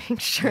just want to make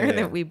sure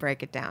that we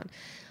break it down.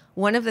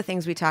 One of the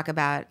things we talk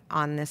about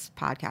on this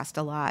podcast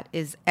a lot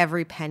is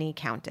every penny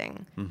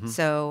counting. Mm-hmm.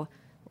 So,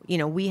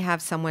 we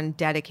have someone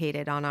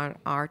dedicated on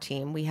our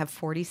team. We have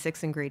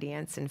 46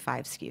 ingredients in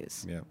 5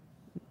 SKUs. Yeah.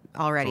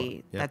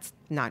 Already, that's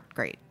not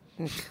great.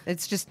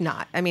 It's just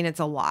not. I mean, it's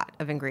a lot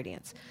of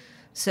ingredients.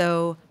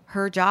 So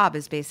her job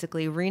is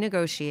basically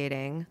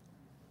renegotiating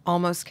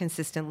almost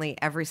consistently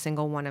every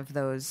single one of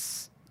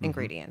those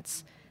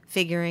ingredients,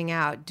 figuring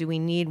out, do we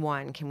need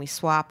one? Can we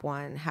swap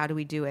one? How do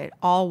we do it?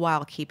 All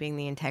while keeping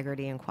the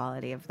integrity and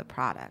quality of the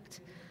product.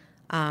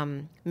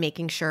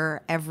 Making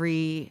sure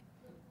every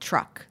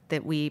truck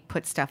that we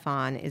put stuff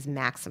on is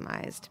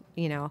maximized.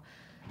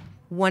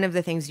 One of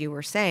the things you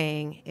were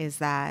saying is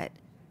that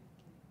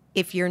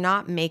if you're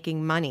not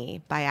making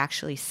money by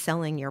actually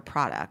selling your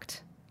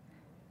product,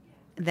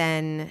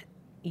 then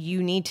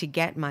you need to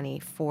get money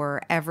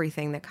for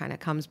everything that kind of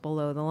comes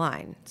below the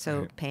line.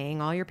 So paying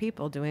all your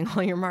people, doing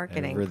all your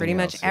marketing, pretty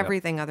much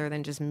everything other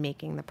than just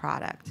making the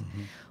product,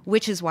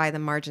 which is why the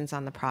margins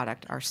on the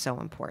product are so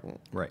important.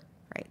 Right.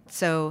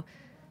 So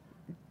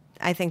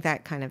I think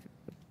that kind of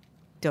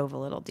dove a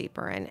little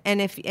deeper in. And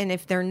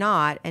if they're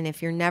not, and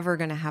if you're never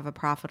going to have a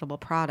profitable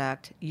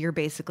product, you're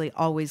basically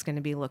always going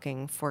to be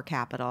looking for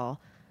capital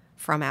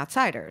from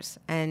outsiders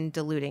and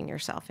diluting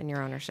yourself in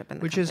your ownership in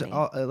the company. Which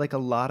is like a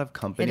lot of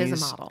companies it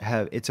is a model.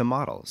 It's a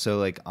model.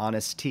 So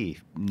Honest Tea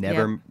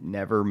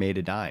never made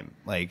a dime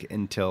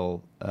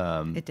until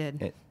it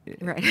did.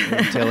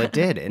 Until it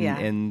did.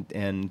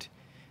 And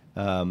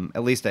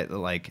at least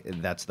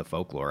that's the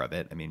folklore of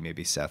it. I mean,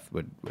 maybe Seth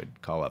would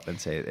call up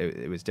and say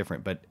it was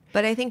different, but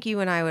I think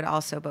you and I would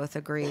also both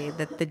agree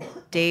that the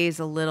days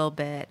a little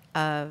bit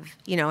of,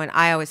 and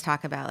I always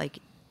talk about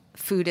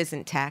food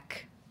isn't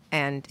tech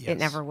and it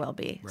never will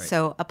be. Right.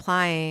 So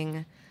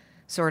applying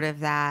sort of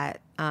that,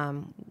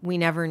 we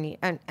never need,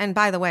 and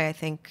by the way, I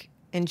think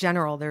in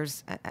general,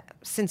 there's,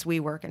 since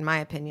we work, in my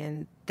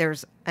opinion,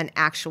 there's an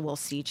actual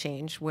sea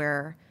change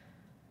where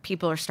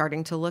people are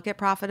starting to look at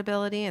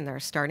profitability and they're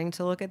starting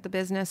to look at the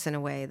business in a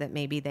way that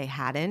maybe they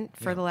hadn't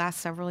for the last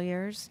several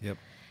years. Yep.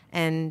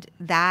 And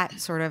that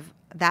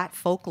that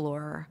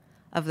folklore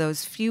of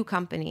those few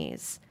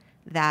companies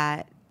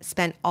that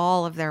spent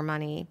all of their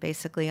money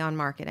basically on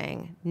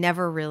marketing,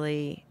 never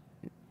really,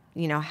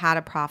 had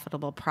a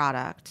profitable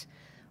product,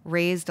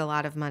 raised a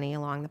lot of money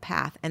along the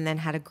path, and then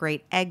had a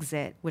great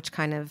exit, which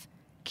kind of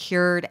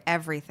cured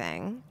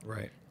everything.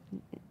 Right.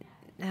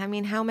 I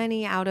mean, how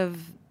many out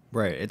of...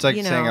 Right. It's like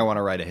saying I want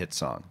to write a hit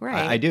song.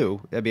 Right. I do.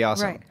 That'd be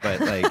awesome. Right.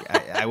 But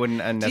I wouldn't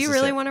unnecessarily... Do you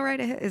really want to write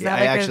a hit? Is Yeah,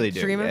 that I like actually a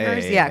do. dream of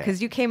yours? Yeah,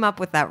 because you came up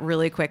with that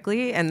really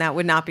quickly, and that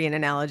would not be an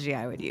analogy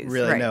I would use.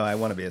 Really? Right. No, I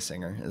want to be a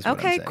singer. Is what I'm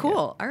Okay, saying,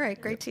 cool. All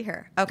right, great to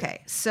hear.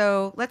 Okay,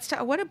 so let's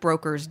talk. What do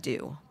brokers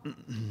do?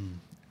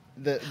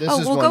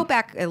 We'll go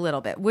back a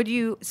little bit.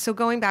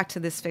 Going back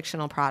to this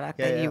fictional product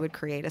that you would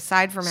create,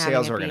 aside from having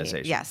sales it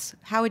organization. Yes.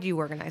 How would you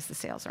organize the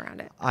sales around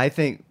it?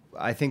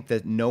 I think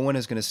that no one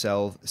is going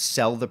to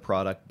sell the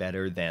product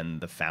better than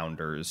the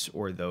founders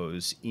or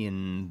those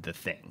in the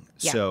thing.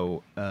 Yeah.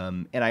 So,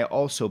 and I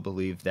also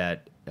believe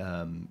that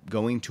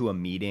going to a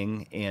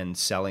meeting and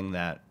selling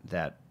that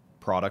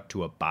product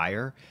to a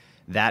buyer,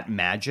 that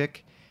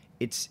magic,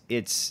 it's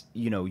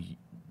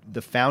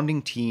the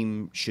founding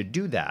team should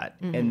do that,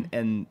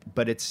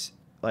 but it's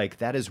like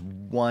that is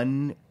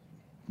one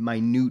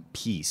minute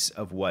piece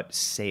of what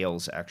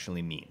sales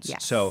actually means.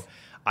 Yes. So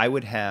I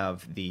would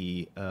have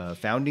the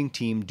founding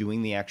team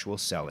doing the actual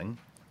selling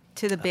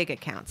To the big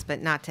accounts,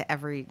 but not to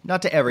every...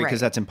 not to every,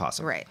 because Right. that's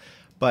impossible. Right.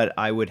 But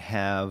I would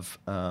have,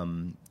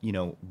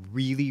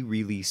 really,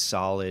 really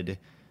solid,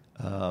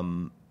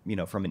 from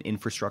an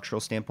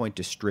infrastructural standpoint,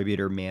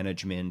 distributor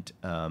management,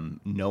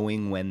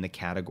 knowing when the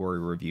category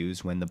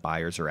reviews, when the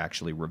buyers are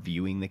actually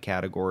reviewing the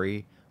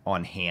category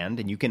on hand,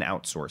 and you can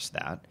outsource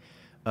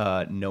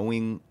that.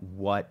 Knowing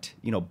what,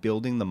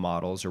 building the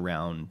models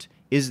around,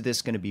 is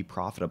this going to be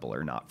profitable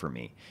or not for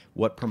me?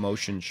 What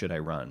promotion should I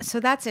run?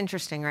 So that's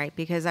interesting, right?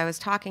 Because I was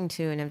talking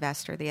to an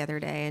investor the other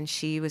day, and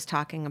she was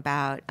talking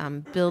about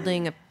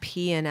building a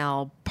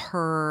P&L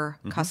per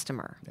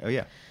customer. Oh,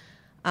 yeah.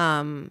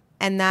 And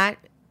that,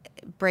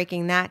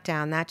 breaking that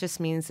down, that just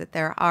means that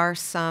there are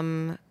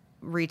some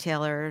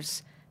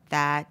retailers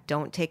that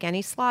don't take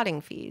any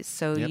slotting fees.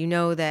 So Yep. you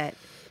know that,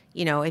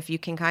 if you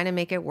can kind of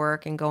make it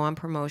work and go on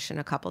promotion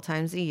a couple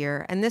times a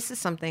year, and this is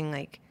something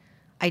like,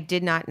 I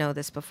did not know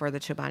this before the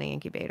Chobani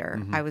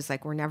Incubator. I was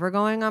like, we're never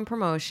going on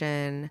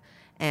promotion,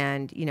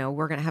 and,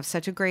 we're going to have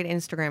such a great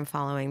Instagram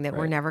following that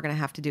we're Right. never going to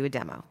have to do a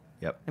demo.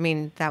 Yep. I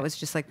mean, that was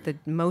just like the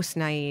most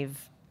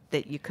naive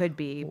that you could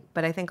be,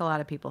 but I think a lot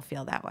of people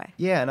feel that way.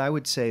 Yeah, and I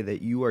would say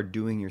that you are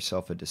doing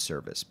yourself a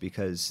disservice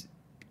because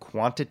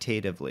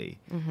quantitatively,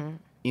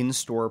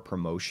 in-store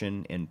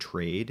promotion and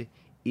trade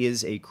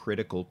is a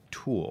critical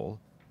tool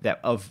that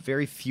of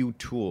very few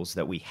tools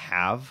that we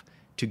have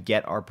to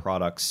get our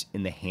products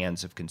in the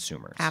hands of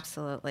consumers.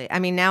 Absolutely. I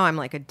mean, now I'm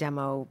like a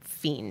demo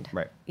fiend.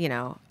 Right.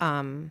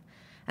 And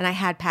I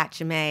had Pat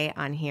Jamay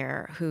on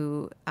here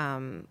who,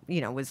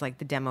 was like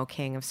the demo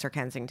king of Sir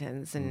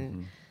Kensington's.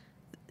 And,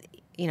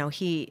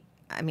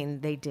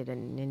 they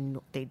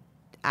did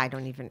I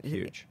don't even,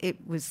 Huge.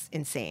 It was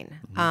insane.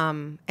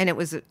 And it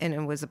was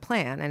a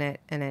plan, and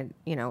it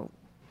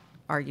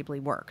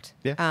arguably worked.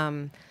 Yeah.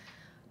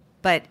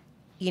 But,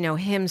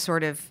 him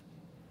sort of,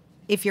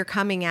 if you're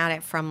coming at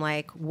it from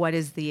like, what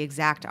is the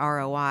exact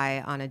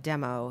ROI on a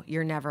demo,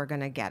 you're never going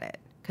to get it,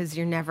 because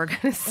you're never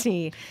going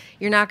to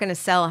you're not going to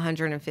sell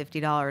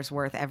 $150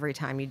 worth every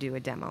time you do a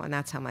demo, and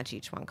that's how much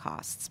each one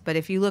costs. But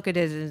if you look at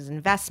it as an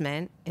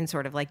investment in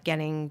sort of like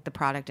getting the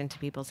product into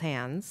people's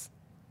hands.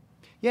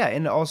 Yeah,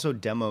 and also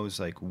demos,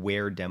 like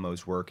where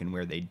demos work and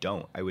where they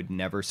don't. I would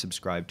never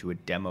subscribe to a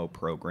demo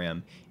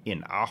program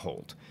in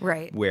Ahold,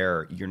 Right.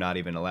 where you're not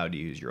even allowed to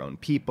use your own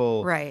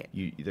people. Right.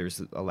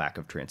 There's a lack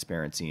of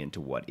transparency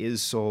into what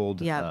is sold.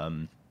 Yep.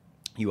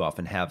 You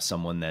often have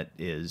someone that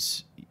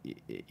is,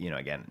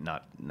 again,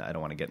 I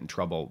don't want to get in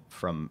trouble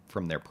from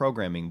their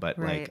programming, but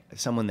Right. like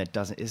someone that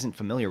isn't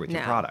familiar with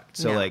your No, product.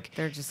 So no. like,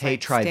 They're just, hey,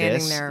 like, try standing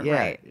this. there, Yeah,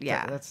 right,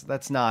 yeah.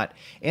 That's not,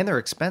 and they're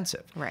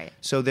expensive. Right.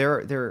 So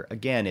they're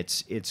again,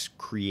 it's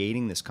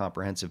creating this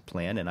comprehensive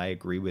plan, and I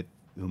agree with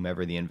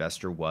whomever the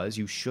investor was.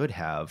 You should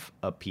have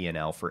a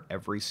P&L for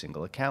every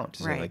single account.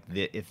 So Right. like,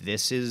 if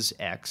this is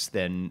X,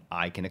 then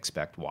I can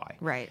expect Y.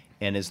 Right.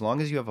 And as long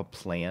as you have a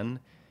plan,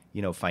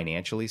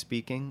 financially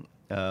speaking,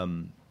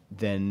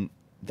 then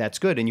that's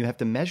good. And you have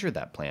to measure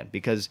that plan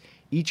because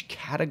each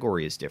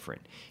category is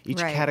different.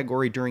 Each Right.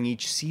 category during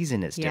each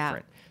season is Yeah.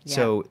 different. Yeah.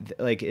 So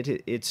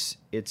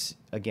it's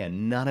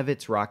again, none of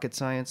it's rocket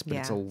science, but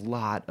it's a Yeah.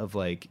 lot of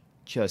like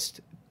just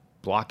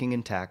blocking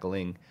and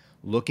tackling,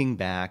 looking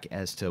back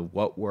as to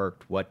what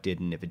worked, what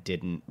didn't. If it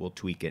didn't, we'll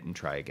tweak it and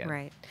try again.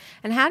 Right.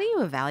 And how do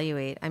you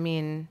evaluate? I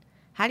mean,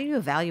 how do you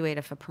evaluate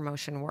if a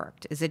promotion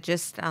worked? Is it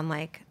just on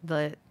like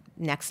the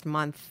next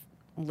month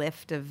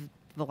lift of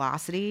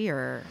velocity,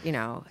 or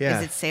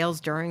is it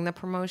sales during the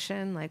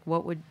promotion? Like,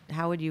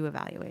 how would you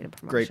evaluate a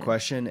promotion? Great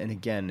question. And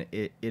again,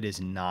 it is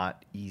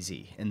not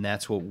easy, and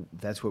that's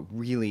what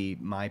really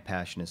my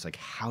passion is. Like,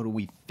 how do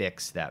we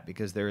fix that?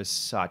 Because there is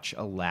such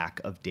a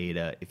lack of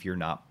data if you're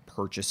not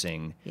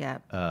purchasing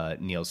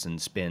Nielsen,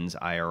 Spins,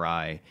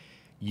 IRI,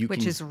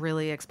 which is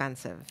really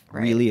expensive,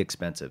 right? Really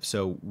expensive.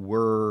 So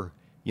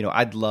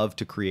I'd love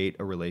to create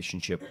a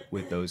relationship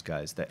with those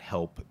guys that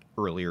help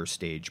earlier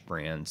stage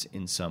brands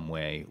in some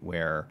way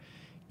where,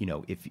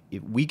 if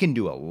we can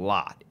do a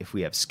lot if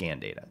we have scan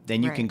data,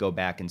 then you can go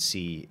back and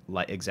see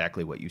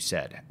exactly what you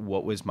said.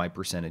 What was my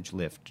percentage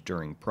lift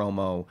during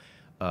promo?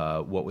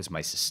 What was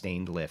my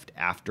sustained lift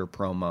after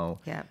promo?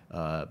 Yeah.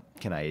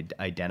 Can I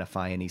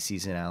identify any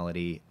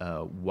seasonality?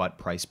 What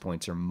price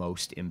points are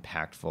most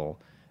impactful?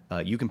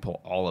 You can pull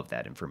all of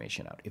that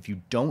information out. If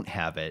you don't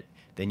have it,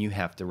 then you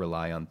have to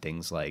rely on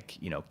things like,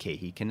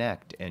 KeHE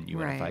Connect and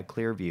UNFI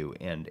Clearview,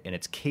 and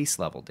it's case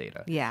level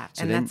data. Yeah,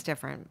 so and that's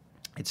different.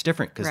 It's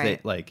different because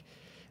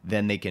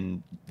then they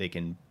can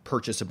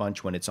purchase a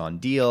bunch when it's on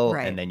deal,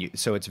 and then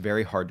so it's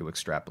very hard to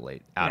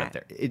extrapolate out of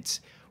there.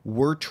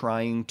 We're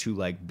trying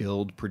to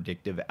build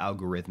predictive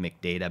algorithmic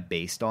data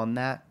based on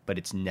that, but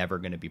it's never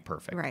going to be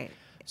perfect. Right.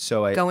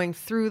 So going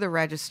through the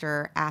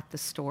register at the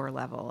store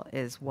level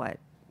is what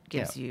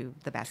gives you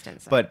the best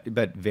insight.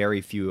 But very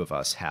few of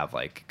us have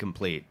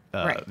complete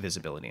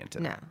visibility into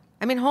that. No.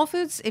 I mean, Whole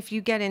Foods, if you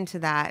get into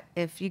it,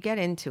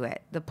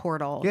 the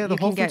portal, you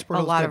can get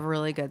a lot of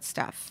really good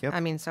stuff. Yep. I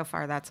mean, so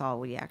far that's all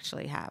we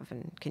actually have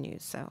and can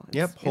use. So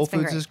Whole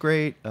Foods is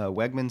great.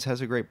 Wegmans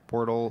has a great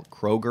portal.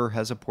 Kroger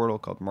has a portal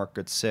called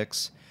Market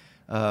 6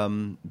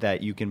 that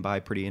you can buy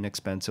pretty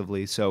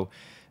inexpensively. So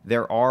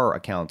there are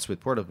accounts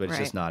with portals, but it's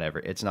just not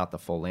it's not the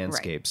full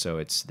landscape.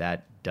 So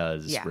that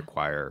does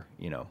require,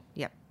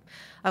 Yep.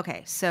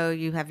 Okay, so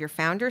you have your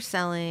founder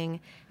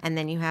selling, and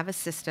then you have a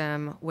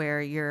system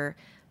where you're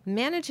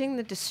managing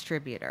the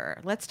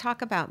distributor. Let's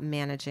talk about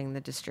managing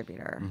the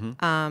distributor.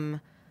 Mm-hmm.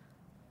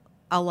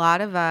 A lot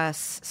of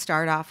us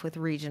start off with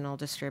regional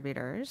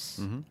distributors.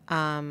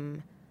 Mm-hmm.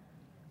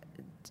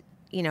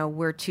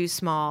 We're too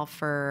small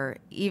for,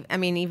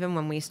 even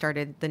when we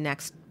started, the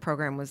next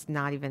program was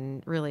not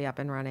even really up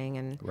and running.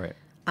 And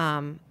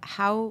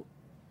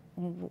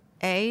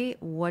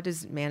what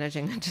does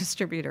managing a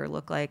distributor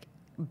look like?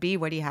 B,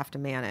 what do you have to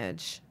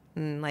manage?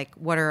 And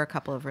what are a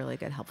couple of really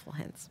good helpful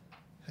hints?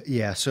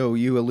 Yeah, so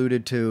you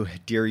alluded to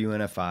Dear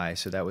UNFI.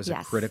 So that was a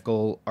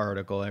critical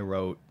article I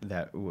wrote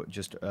that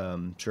just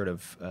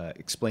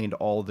explained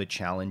all the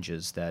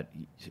challenges that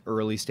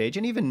early stage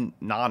and even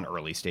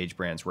non-early stage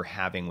brands were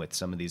having with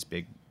some of these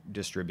big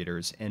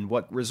distributors. And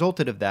what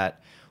resulted of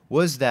that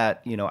was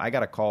that, I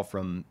got a call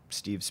from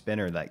Steve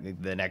Spinner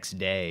the next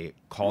day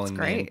calling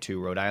me to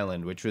Rhode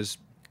Island, which was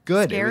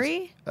good.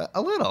 Scary? It was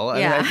a little.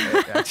 Yeah.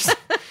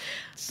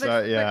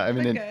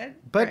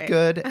 But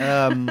good.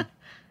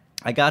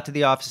 I got to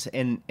the office,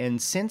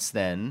 and since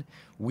then,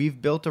 we've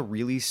built a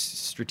really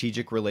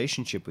strategic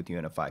relationship with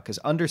UNFI. Because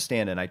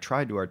understand, and I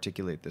tried to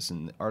articulate this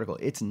in the article,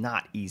 it's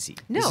not easy.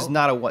 No. This is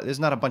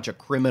not a bunch of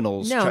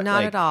criminals. No,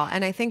 not at all.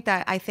 And I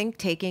think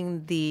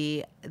taking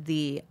the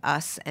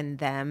us and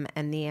them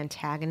and the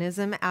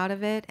antagonism out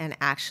of it, and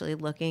actually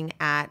looking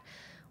at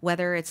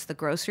whether it's the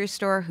grocery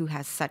store who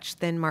has such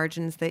thin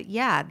margins that,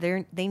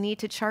 they need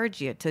to charge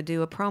you to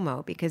do a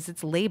promo because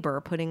it's labor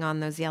putting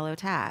on those yellow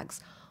tags.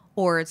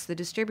 Or it's the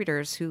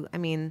distributors who,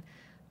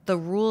 the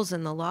rules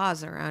and the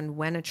laws around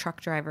when a truck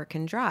driver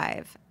can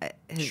drive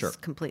has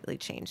completely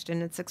changed,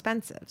 and it's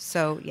expensive.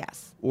 So,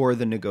 yes. Or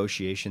the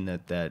negotiation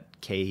that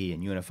KeHE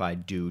and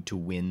UNFI do to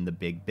win the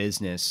big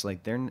business.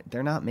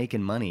 They're not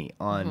making money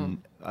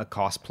on a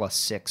cost plus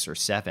 6 or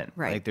 7.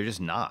 Right. They're just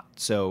not.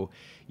 So,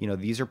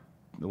 these are,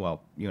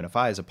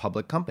 UNFI is a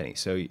public company.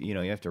 So, you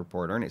have to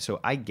report earnings. So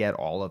I get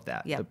all of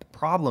that. Yep. The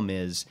problem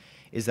is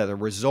that the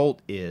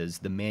result is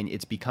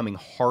it's becoming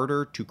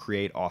harder to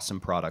create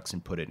awesome products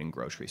and put it in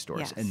grocery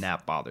stores. And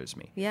that bothers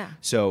me. Yeah.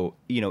 So,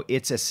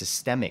 it's a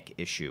systemic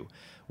issue,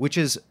 which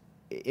is,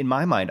 in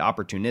my mind,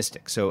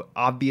 opportunistic. So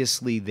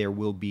obviously there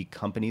will be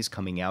companies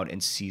coming out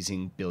and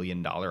seizing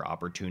billion-dollar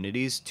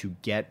opportunities to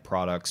get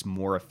products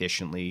more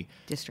efficiently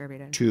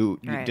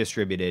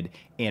distributed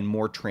and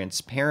more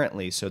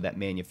transparently, so that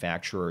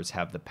manufacturers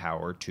have the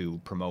power to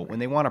promote when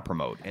they want to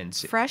promote. And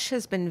Fresh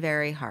has been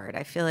very hard.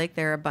 I feel like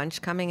there are a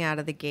bunch coming out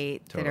of the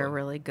gate that are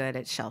really good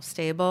at shelf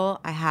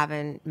stable. I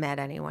haven't met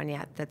anyone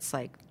yet that's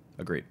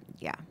Agreed.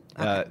 Yeah.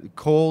 Okay.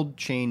 Cold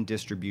chain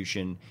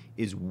distribution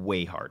is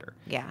way harder.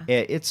 Yeah.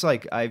 It's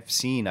I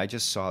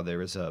just saw there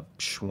was a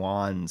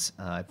Schwann's,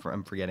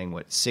 I'm forgetting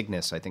what,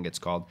 Cygnus, I think it's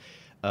called,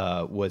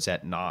 was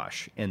at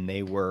Nosh, and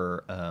they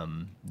were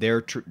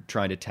they're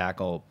trying to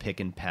tackle pick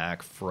and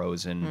pack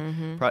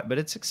frozen, but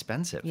it's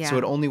expensive. Yeah. So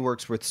it only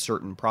works with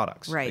certain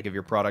products. Right. Like if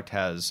your product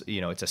has,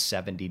 it's a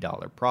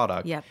 $70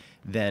 product,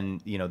 then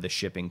the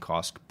shipping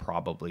cost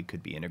probably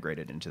could be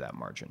integrated into that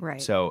margin.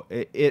 Right. So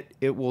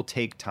it will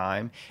take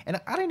time, and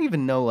I don't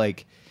even know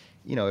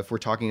if we're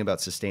talking about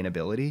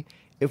sustainability,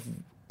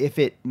 if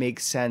it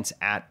makes sense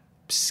at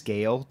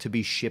scale to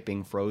be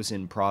shipping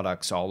frozen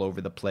products all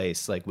over the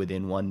place, like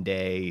within one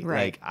day.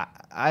 Right. Like,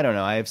 I don't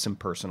know. I have some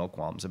personal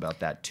qualms about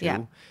that too.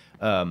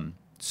 Yeah.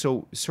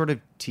 So sort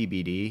of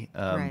TBD,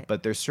 Right.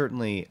 but there's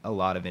certainly a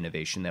lot of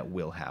innovation that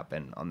will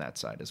happen on that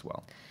side as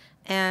well.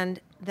 And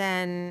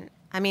then,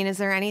 I mean, is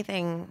there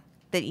anything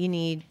that you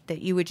need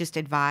that you would just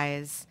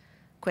advise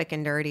Quick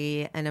and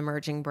Dirty, an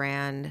emerging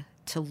brand,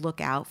 to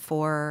look out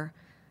for?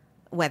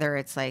 Whether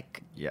it's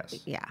like,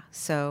 Yes. yeah.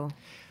 So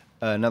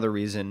Another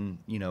reason,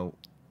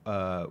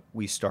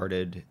 we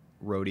started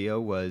Rodeo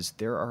was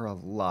there are a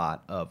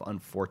lot of,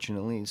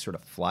 unfortunately, sort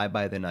of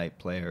fly-by-the-night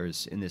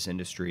players in this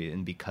industry.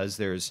 And because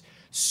there's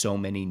so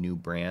many new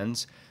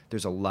brands,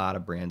 there's a lot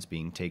of brands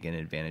being taken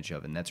advantage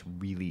of. And that's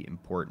really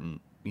important,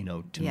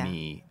 to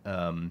me.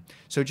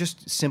 So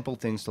just simple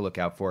things to look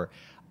out for.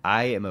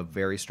 I am a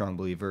very strong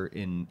believer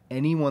in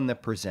anyone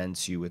that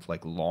presents you with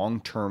like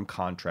long-term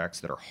contracts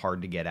that are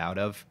hard to get out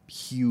of.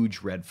 Huge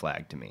red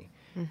flag to me.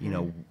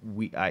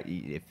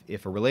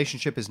 If a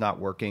relationship is not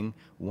working,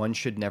 one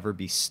should never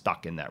be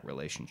stuck in that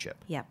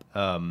relationship. Yep.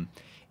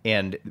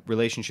 And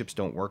relationships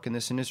don't work in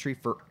this industry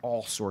for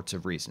all sorts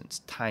of reasons: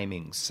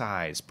 timing,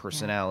 size,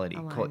 personality.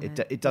 alignment.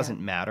 It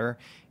doesn't matter.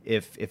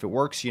 If it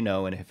works,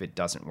 and if it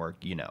doesn't work,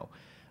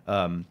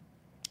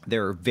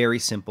 There are very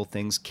simple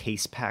things,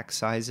 case pack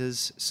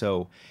sizes.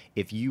 So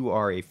if you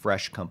are a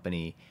fresh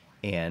company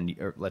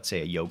or let's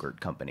say a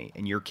yogurt company,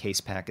 and your case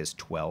pack is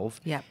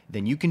 12, Yep.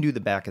 then you can do the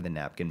back of the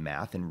napkin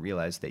math and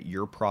realize that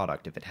your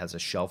product, if it has a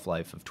shelf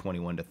life of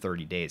 21 to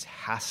 30 days,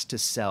 has to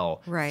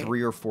sell Right.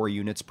 3 or 4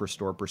 units per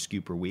store per SKU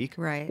per week,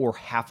 Right. or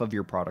half of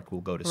your product will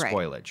go to Right.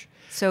 spoilage.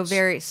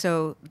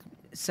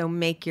 So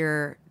make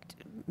your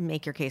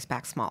case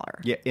pack smaller.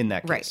 Yeah, in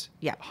that case. Right,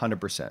 yeah.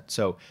 100%.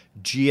 So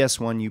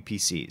GS1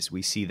 UPCs,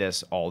 we see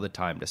this all the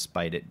time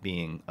despite it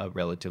being a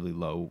relatively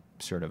low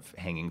sort of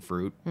hanging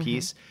fruit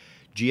piece.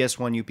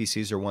 GS1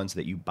 UPCs are ones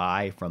that you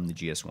buy from the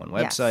GS1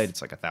 website. Yes.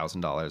 It's like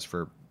 $1,000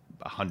 for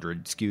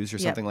 100 SKUs or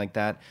Yep. something like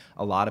that.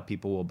 A lot of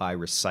people will buy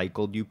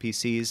recycled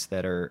UPCs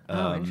that are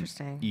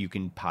Interesting. you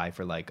can buy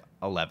for like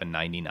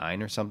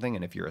 $11.99 or something.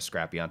 And if you're a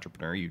scrappy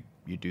entrepreneur, you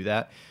do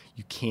that.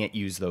 You can't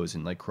use those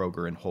in like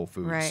Kroger and Whole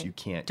Foods. Right. You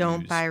can't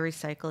Don't use... buy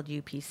recycled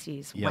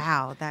UPCs. Yep.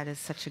 Wow, that is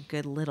such a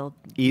good little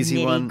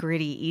Easy one.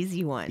 nitty-gritty,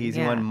 easy one. Easy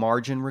Yeah. one.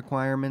 Margin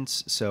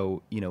requirements.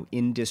 So,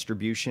 in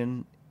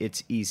distribution,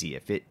 it's easy.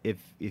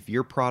 If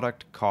your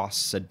product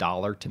costs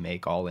 $1 to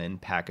make, all in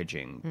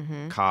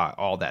packaging,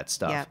 all that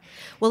stuff. Yep.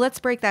 Well, let's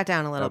break that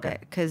down a little Okay.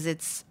 bit, because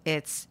it's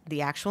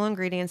the actual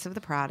ingredients of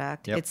the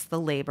product. Yep. It's the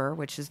labor,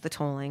 which is the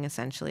tolling,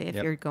 essentially, if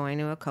Yep. you're going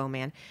to a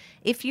co-man.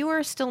 If you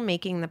are still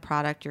making the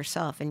product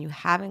yourself and you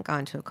haven't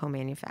gone to a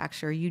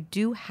co-manufacturer, you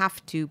do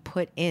have to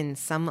put in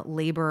some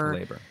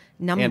labor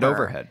number. And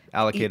overhead,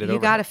 allocated You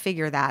overhead. got to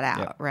figure that out,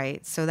 Yep.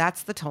 right? So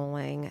that's the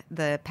tolling,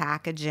 the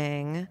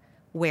packaging,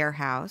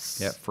 warehouse,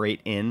 Yeah,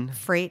 freight in.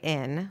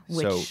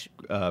 which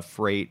So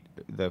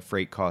the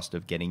freight cost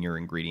of getting your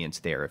ingredients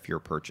there if you're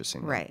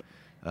purchasing them. Right.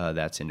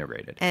 That's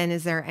integrated. And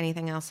is there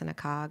anything else in a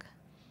cog?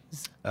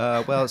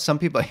 Well, some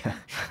people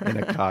in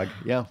a cog,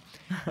 yeah.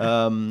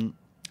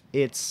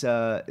 It's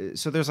so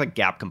there's like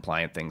gap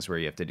compliant things where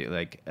you have to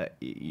do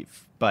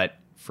but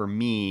for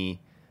me,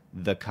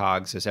 the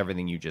cogs is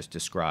everything you just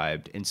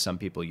described, and some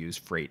people use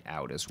freight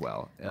out as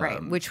well.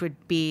 Right, which would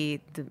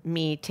be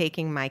me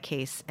taking my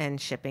case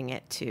and shipping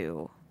it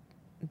to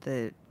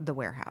the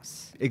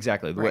warehouse.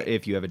 Exactly. Right.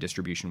 If you have a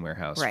distribution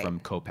warehouse Right.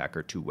 from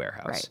co-packer to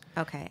warehouse. Right.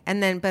 Okay.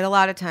 And then, but a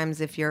lot of times,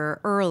 if you're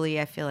early,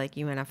 I feel like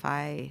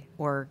UNFI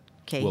or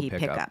We'll KE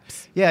pick up.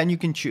 pickups. Yeah, and you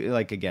can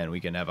again, we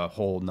can have a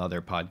whole nother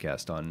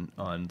podcast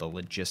on the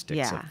logistics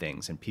Yeah. of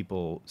things, and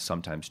people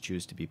sometimes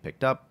choose to be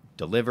picked up,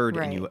 delivered,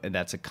 Right. and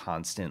that's a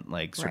constant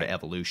sort of Right.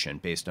 evolution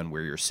based on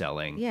where you're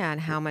selling. Yeah, and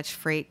how much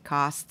freight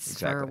costs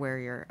for Exactly. where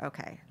you're.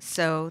 Okay,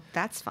 so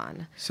that's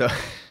fun. So,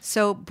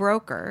 So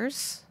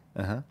brokers,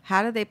 uh-huh.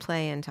 how do they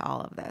play into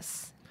all of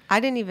this? I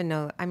didn't even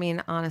know. I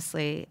mean,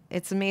 honestly,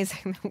 it's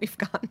amazing that we've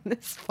gotten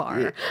this far.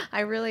 Yeah.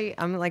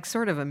 I'm like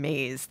sort of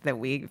amazed that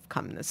we've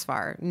come this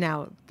far.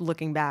 Now,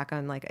 looking back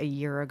on like a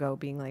year ago,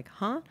 being like,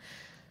 huh?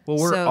 Well,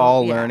 we're So,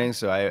 all yeah. learning,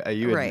 so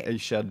you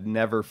Right. should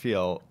never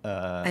feel.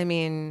 I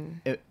mean,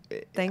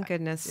 thank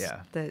goodness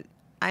yeah. that.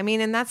 I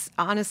mean, and that's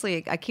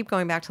honestly, I keep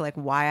going back to like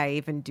why I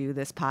even do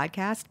this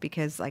podcast,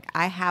 because like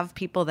I have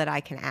people that I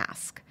can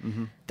ask.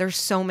 Mm-hmm. There's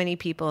so many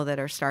people that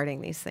are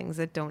starting these things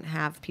that don't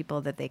have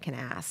people that they can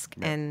ask.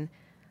 Yeah. And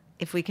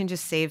if we can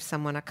just save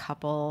someone a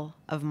couple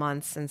of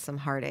months and some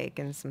heartache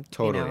and some,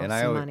 Totally, and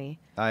some money.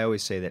 I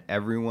always say that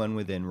everyone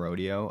within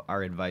Rodeo,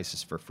 our advice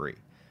is for free.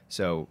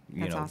 So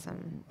That's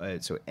awesome.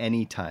 So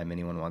anytime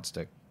anyone wants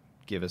to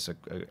give us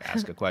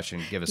ask a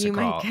question, give us You a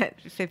call. might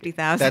get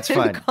 50,000 That's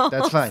fine. calls.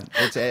 That's fine.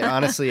 It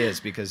honestly is,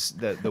 because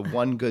the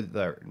one good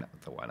not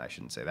the one, I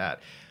shouldn't say that.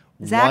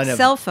 Zach's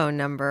cell phone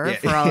number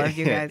for all of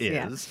you guys.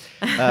 is.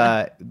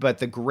 But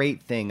the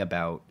great thing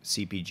about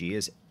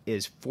CPG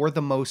is for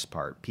the most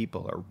part,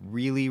 people are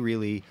really,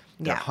 really,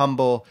 they're Yeah.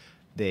 humble.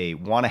 They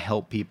want to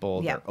help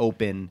people. Yeah. They're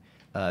open.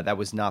 That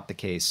was not the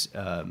case,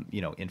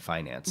 in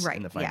finance, Right,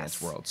 in the finance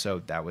yes. world.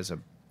 So that was a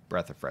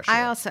breath of fresh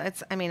air.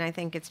 I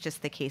think it's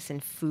just the case in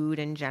food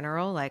in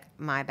general. Like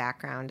my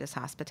background is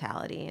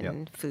hospitality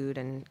and food,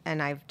 and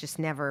I've just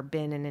never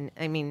been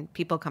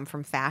people come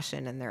from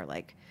fashion and they're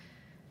like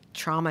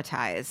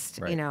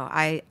traumatized.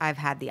 Right. I've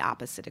had the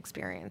opposite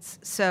experience.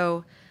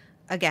 So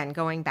again,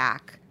 going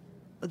back,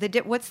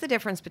 what's the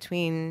difference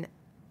between,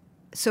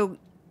 so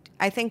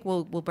I think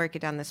we'll break it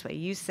down this way.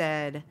 You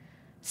said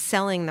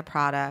selling the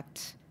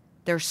product,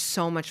 there's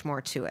so much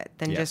more to it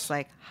than just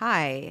like,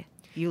 hi,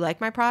 you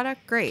like my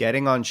product? Great.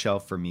 Getting on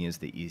shelf for me is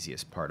the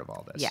easiest part of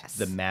all this. Yes.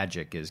 The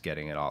magic is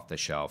getting it off the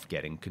shelf,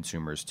 getting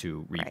consumers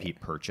to repeat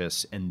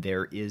purchase, and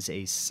there is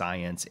a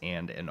science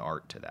and an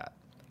art to that.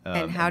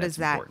 And how does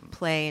that important.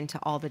 play into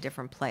all the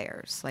different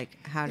players? Like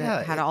how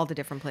do all the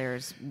different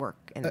players work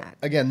in that?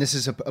 Again, this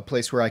is a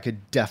place where I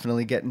could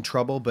definitely get in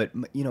trouble, but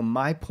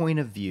my point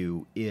of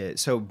view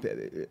is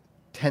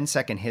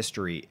 10-second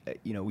history.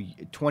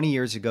 20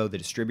 years ago, the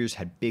distributors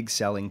had big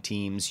selling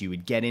teams. You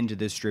would get into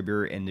the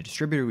distributor, and the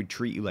distributor would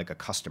treat you like a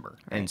customer.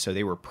 Right. And so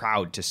they were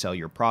proud to sell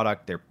your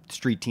product. Their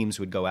street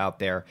teams would go out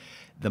there.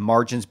 The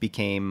margins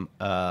became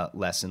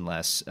less and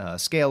less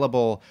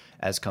scalable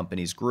as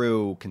companies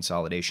grew.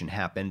 Consolidation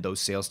happened.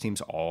 Those sales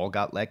teams all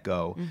got let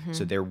go. Mm-hmm.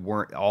 So there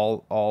weren't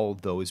all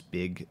those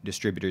big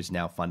distributors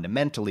now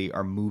fundamentally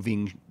are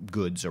moving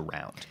goods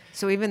around.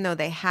 So even though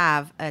they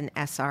have an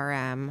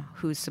SRM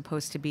who's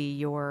supposed to be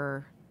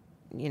your,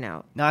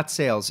 not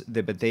sales,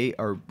 but they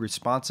are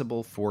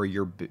responsible for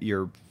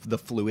the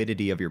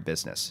fluidity of your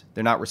business.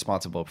 They're not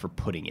responsible for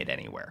putting it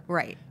anywhere.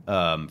 Right.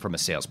 From a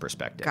sales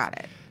perspective. Got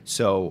it.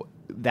 So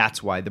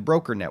that's why the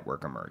broker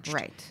network emerged.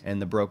 Right.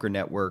 And the broker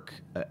network,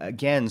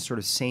 again, sort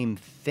of same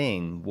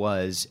thing,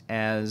 was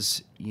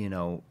as,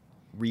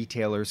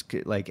 retailers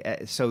could,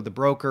 so the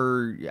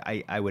broker,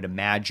 I would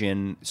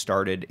imagine,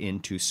 started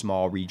into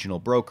small regional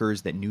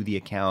brokers that knew the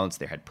accounts.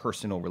 They had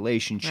personal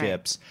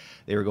relationships.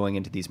 Right. They were going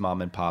into these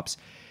mom and pops.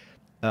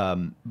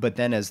 But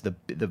then as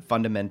the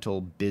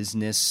fundamental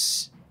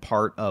business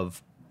part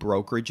of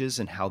brokerages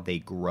and how they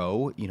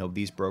grow,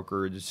 these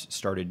brokers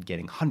started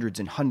getting hundreds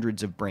and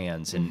hundreds of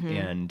brands,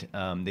 and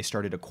they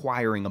started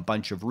acquiring a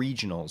bunch of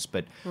regionals.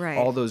 But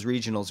all those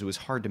regionals, it was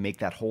hard to make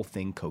that whole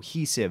thing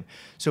cohesive.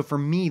 So for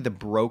me, the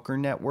broker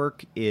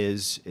network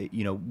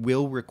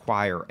will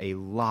require a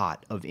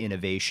lot of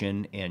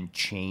innovation and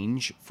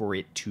change for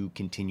it to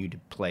continue to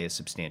play a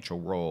substantial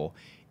role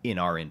in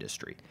our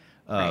industry.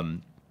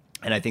 And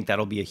I think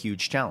that'll be a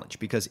huge challenge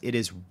because it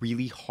is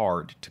really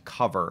hard to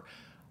cover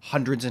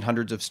hundreds and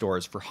hundreds of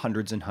stores for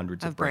hundreds and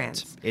hundreds of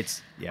brands.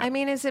 Is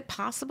it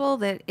possible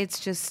that it's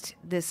just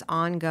this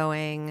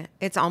ongoing,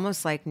 it's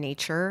almost like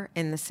nature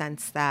in the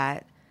sense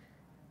that,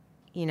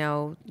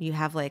 you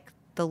have like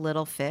the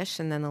little fish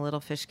and then the little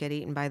fish get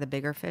eaten by the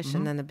bigger fish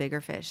and then the bigger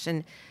fish.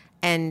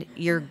 And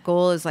your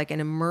goal is like an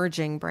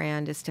emerging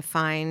brand is to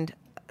find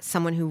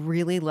someone who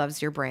really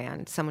loves your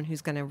brand, someone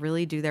who's going to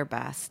really do their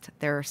best.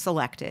 They're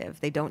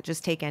selective. They don't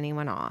just take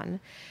anyone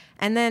on.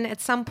 And then at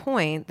some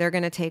point, they're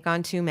going to take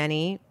on too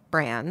many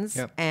brands,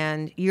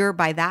 and you're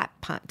by that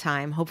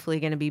time hopefully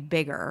going to be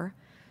bigger,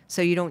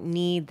 so you don't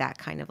need that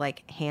kind of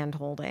like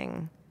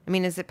hand-holding. I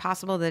mean, is it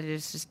possible that it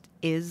just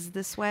is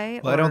this way?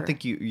 Well, I don't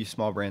think you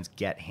small brands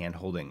get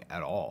hand-holding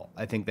at all.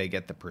 I think they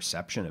get the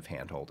perception of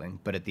hand-holding,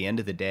 but at the end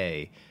of the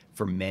day,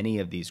 for many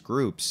of these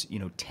groups,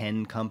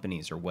 10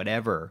 companies or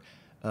whatever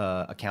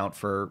account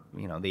for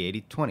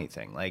the 80-20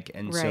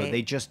 thing, so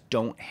they just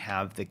don't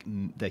have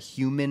the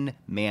human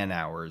man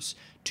hours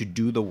to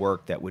do the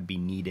work that would be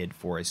needed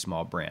for a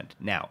small brand.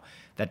 Now,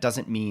 that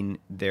doesn't mean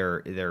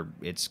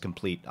it's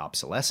complete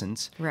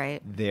obsolescence.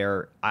 Right.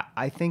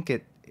 I think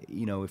it,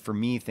 for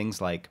me, things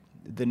like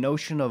the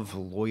notion of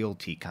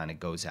loyalty kind of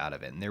goes out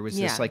of it. And there was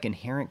this like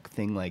inherent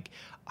thing like,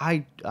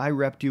 I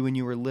repped you when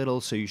you were little,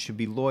 so you should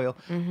be loyal.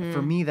 Mm-hmm.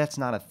 For me, that's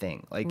not a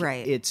thing.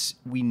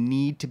 We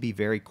need to be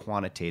very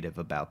quantitative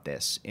about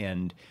this.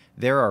 And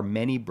there are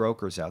many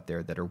brokers out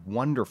there that are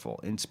wonderful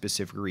in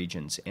specific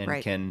regions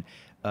and can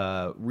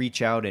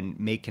reach out and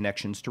make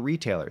connections to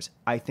retailers.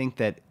 I think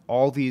that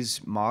all these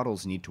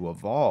models need to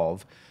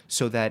evolve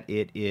so that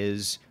it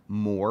is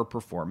more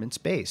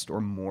performance-based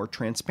or more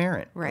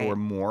transparent or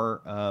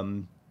more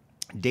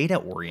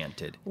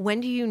data-oriented.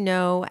 When do you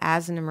know,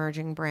 as an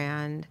emerging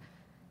brand,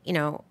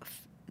 I'm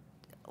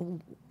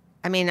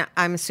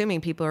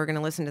assuming people are going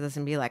to listen to this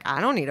and be like,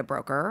 I don't need a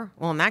broker.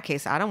 Well, in that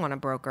case, I don't want a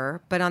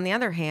broker. But on the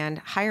other hand,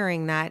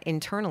 hiring that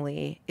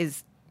internally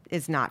is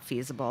not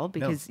feasible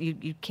because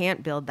you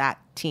can't build that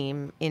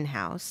team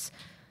in-house.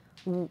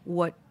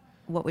 What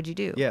would you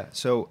do? Yeah,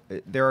 so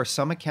there are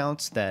some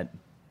accounts that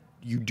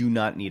you do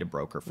not need a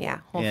broker for. Yeah,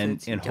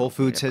 Whole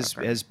Foods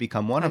has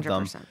become one 100%. Of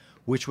them,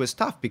 which was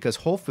tough because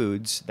Whole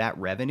Foods, that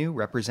revenue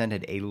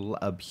represented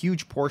a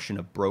huge portion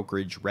of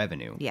brokerage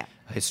revenue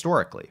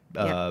historically.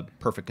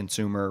 Perfect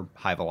Consumer,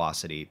 High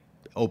Velocity,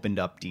 opened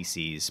up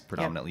DCs,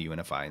 predominantly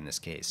UNFI in this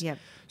case. Yep.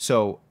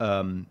 So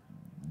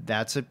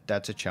that's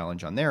a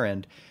challenge on their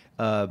end.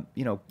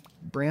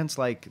 brands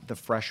like the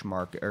Fresh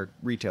Market or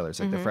retailers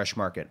like the Fresh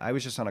Market. I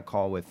was just on a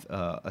call with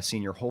a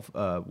senior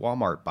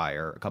Walmart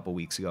buyer a couple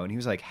weeks ago, and he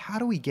was like, how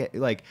do we get,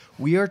 like,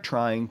 we are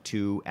trying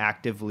to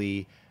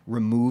actively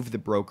remove the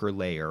broker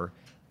layer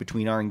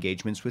between our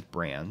engagements with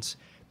brands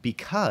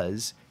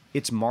because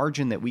it's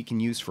margin that we can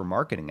use for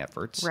marketing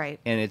efforts. Right.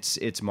 And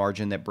it's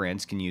margin that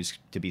brands can use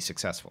to be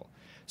successful.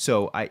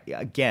 So I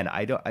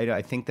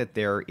think that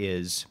there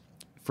is,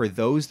 for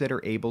those that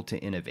are able to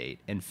innovate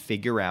and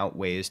figure out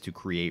ways to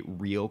create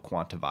real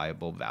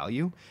quantifiable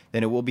value,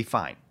 then it will be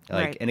fine.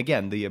 Right. And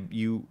again,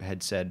 you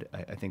had said,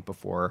 I think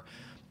before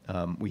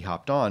we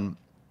hopped on,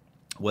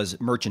 was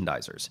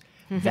merchandisers.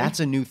 That's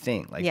a new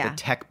thing. Like the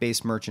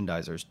tech-based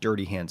merchandisers,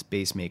 Dirty Hands,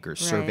 Base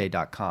Makers,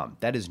 Survey.com.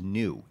 That is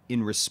new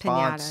in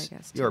response. Pinata, I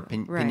guess, or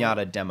too.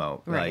 Pinata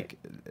Demo, Right. like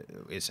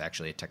it's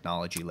actually a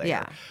technology layer.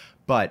 Yeah.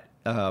 But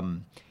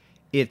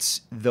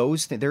it's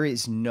those there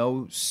is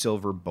no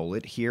silver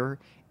bullet here,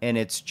 and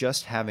it's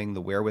just having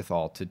the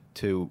wherewithal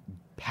to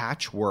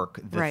patchwork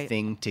the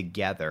thing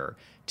together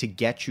to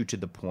get you to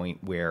the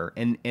point where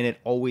and it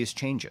always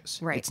changes.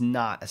 Right. It's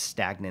not a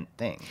stagnant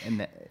thing.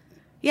 And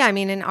yeah, I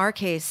mean, in our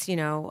case,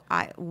 we're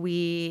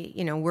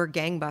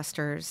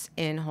gangbusters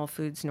in Whole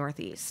Foods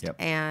Northeast,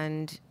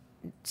 and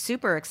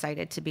super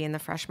excited to be in the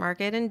Fresh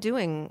Market and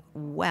doing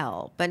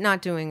well, but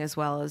not doing as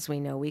well as we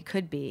know we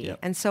could be. Yep.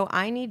 And so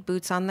I need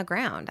boots on the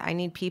ground. I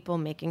need people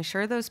making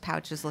sure those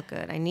pouches look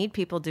good. I need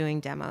people doing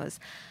demos.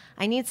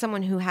 I need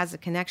someone who has a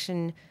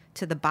connection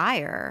to the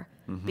buyer,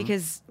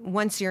 because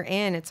once you're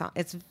in,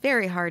 it's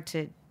very hard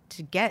to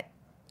get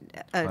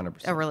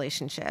a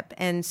relationship.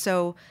 And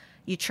so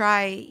you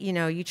try your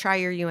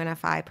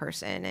UNFI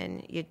person,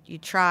 and you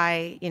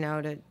try,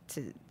 to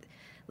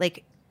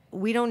like,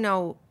 we don't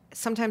know.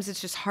 Sometimes it's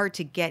just hard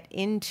to get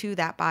into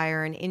that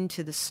buyer and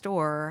into the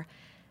store.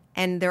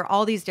 And there are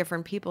all these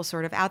different people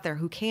sort of out there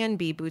who can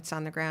be boots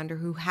on the ground or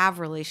who have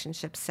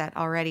relationships set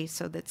already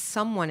so that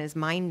someone is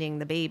minding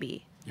the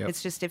baby. Yep.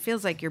 It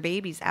feels like your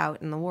baby's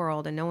out in the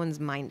world and no one's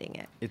minding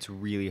it. It's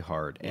really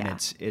hard, and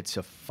it's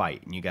a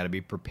fight, and you got to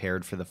be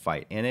prepared for the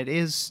fight. And it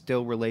is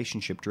still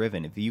relationship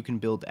driven. If you can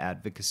build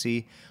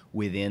advocacy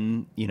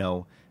within,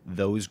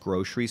 those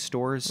grocery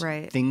stores,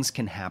 things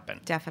can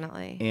happen.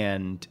 Definitely.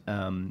 And,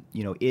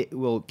 it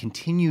will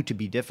continue to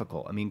be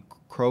difficult. I mean,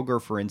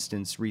 Kroger, for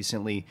instance,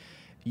 recently,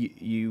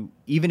 you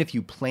even if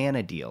you plan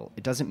a deal,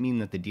 it doesn't mean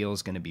that the deal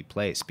is going to be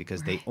placed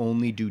because they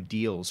only do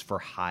deals for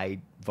high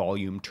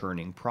volume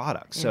turning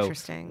products. So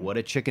what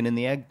a chicken and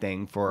the egg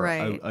thing for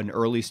an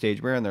early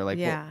stage brand. They're like,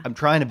 well, I'm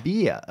trying to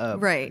be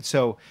a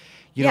So,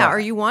 or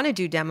you want to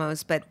do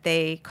demos, but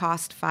they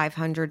cost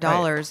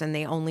 $500 and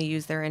they only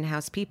use their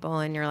in-house people.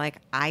 And you're like,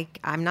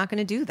 I'm not going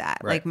to do that.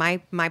 Right.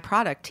 Like my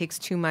product takes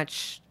too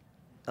much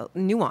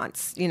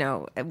nuance,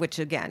 which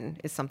again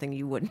is something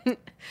you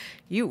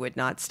would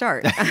not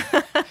start.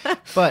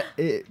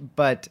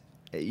 but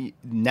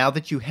now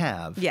that you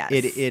have, yes.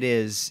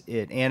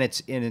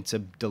 it's a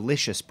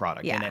delicious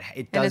product, and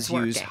it does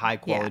use high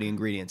quality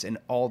ingredients and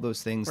all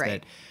those things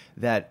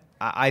that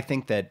I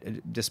think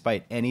that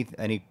despite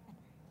any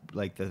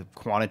like the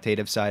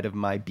quantitative side of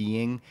my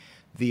being,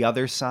 the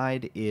other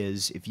side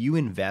is if you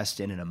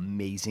invest in an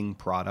amazing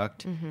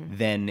product,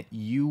 then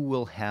you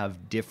will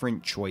have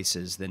different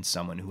choices than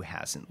someone who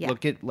hasn't. Yeah.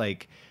 Look at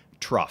like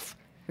Truff.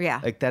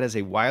 Yeah. Like that is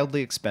a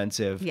wildly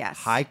expensive,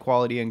 high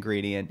quality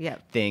ingredient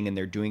thing, and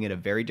they're doing it a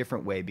very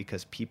different way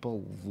because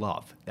people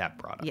love that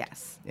product.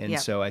 Yes. And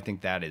so I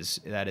think that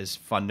is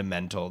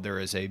fundamental. There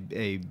is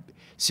a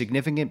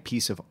significant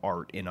piece of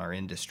art in our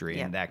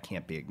industry, and that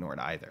can't be ignored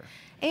either.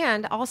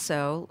 And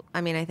also, I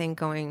mean, I think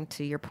going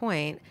to your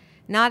point,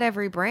 not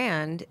every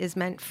brand is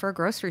meant for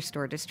grocery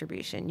store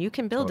distribution. You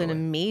can build an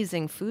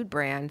amazing food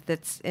brand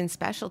that's in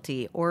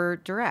specialty or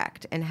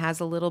direct and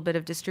has a little bit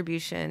of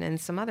distribution in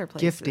some other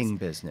places. Gifting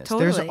business.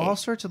 Totally. There's all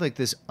sorts of like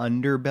this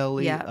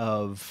underbelly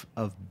of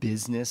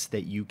business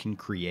that you can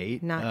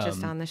create. Not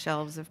just on the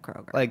shelves of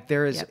Kroger. Like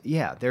there's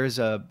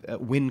a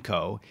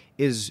Winco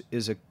is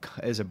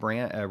a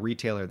brand, a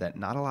retailer that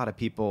not a lot of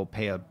people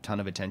pay a ton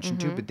of attention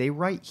to, but they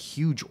write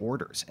huge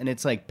orders, and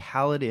it's like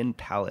pallet in,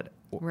 pallet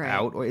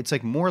out, or it's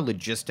like more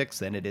logistics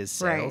than it is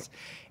sales.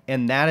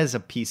 And that is a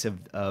piece of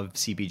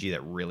CPG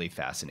that really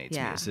fascinates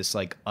me. It's this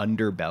like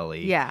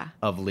underbelly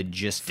of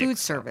logistics. Food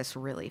service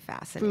really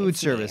fascinates Food me.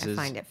 services.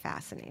 I find it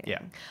fascinating. Yeah.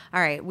 All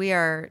right, we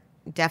are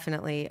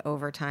definitely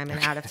over time and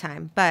out of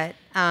time, but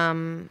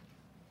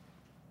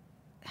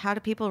how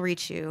do people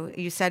reach you?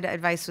 You said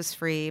advice was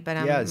free,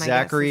 but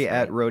Zachary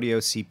at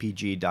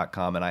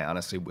rodeocpg.com, and I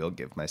honestly will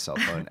give my cell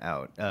phone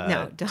out.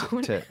 No,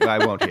 don't.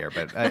 I won't here,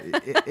 but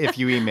if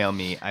you email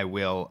me, I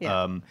will.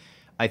 Yeah.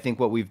 I think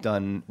what we've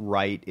done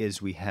right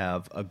is we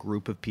have a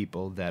group of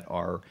people that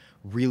are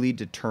really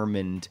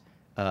determined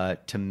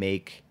to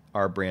make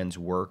our brands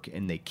work,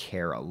 and they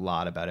care a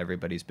lot about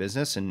everybody's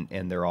business,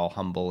 and they're all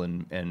humble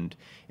and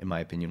in my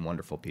opinion,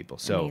 wonderful people.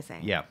 So,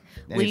 amazing. Yeah.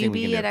 Will you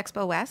be at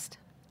Expo West?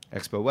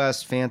 Expo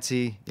West,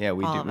 Fancy. Yeah,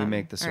 we do. We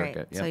make the circuit.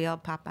 Right. Yeah. So you'll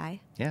pop by?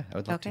 Yeah, I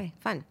would love to. Okay,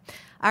 fun.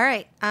 All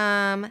right.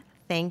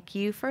 Thank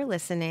you for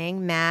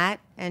listening.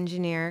 Matt,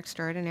 engineer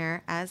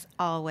extraordinaire, as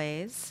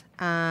always.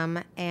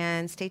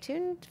 And stay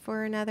tuned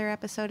for another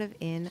episode of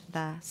In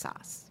the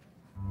Sauce.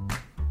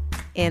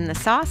 In the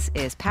Sauce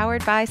is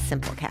powered by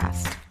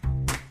Simplecast.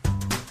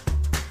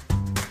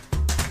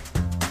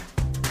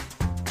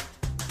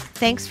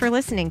 Thanks for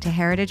listening to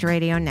Heritage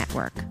Radio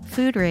Network,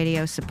 food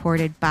radio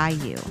supported by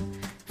you.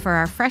 For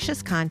our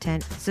freshest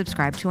content,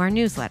 subscribe to our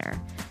newsletter.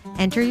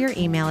 Enter your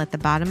email at the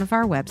bottom of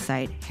our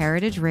website,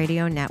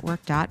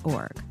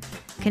 heritageradionetwork.org.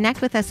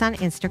 Connect with us on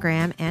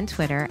Instagram and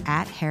Twitter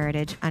at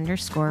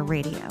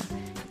 @heritage_radio.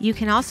 You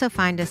can also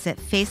find us at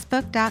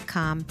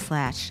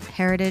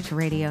facebook.com/Heritage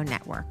Radio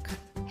Network.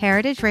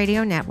 Heritage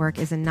Radio Network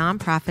is a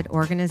nonprofit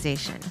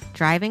organization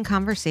driving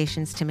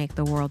conversations to make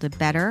the world a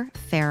better,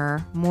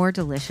 fairer, more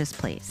delicious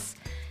place.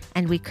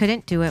 And we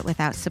couldn't do it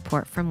without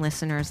support from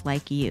listeners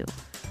like you.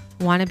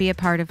 Want to be a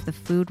part of the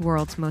food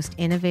world's most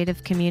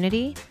innovative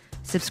community?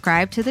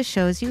 Subscribe to the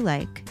shows you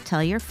like,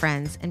 tell your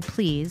friends, and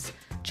please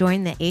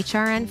join the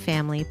HRN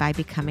family by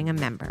becoming a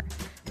member.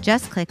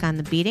 Just click on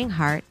the beating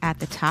heart at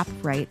the top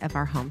right of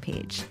our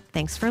homepage.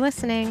 Thanks for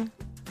listening.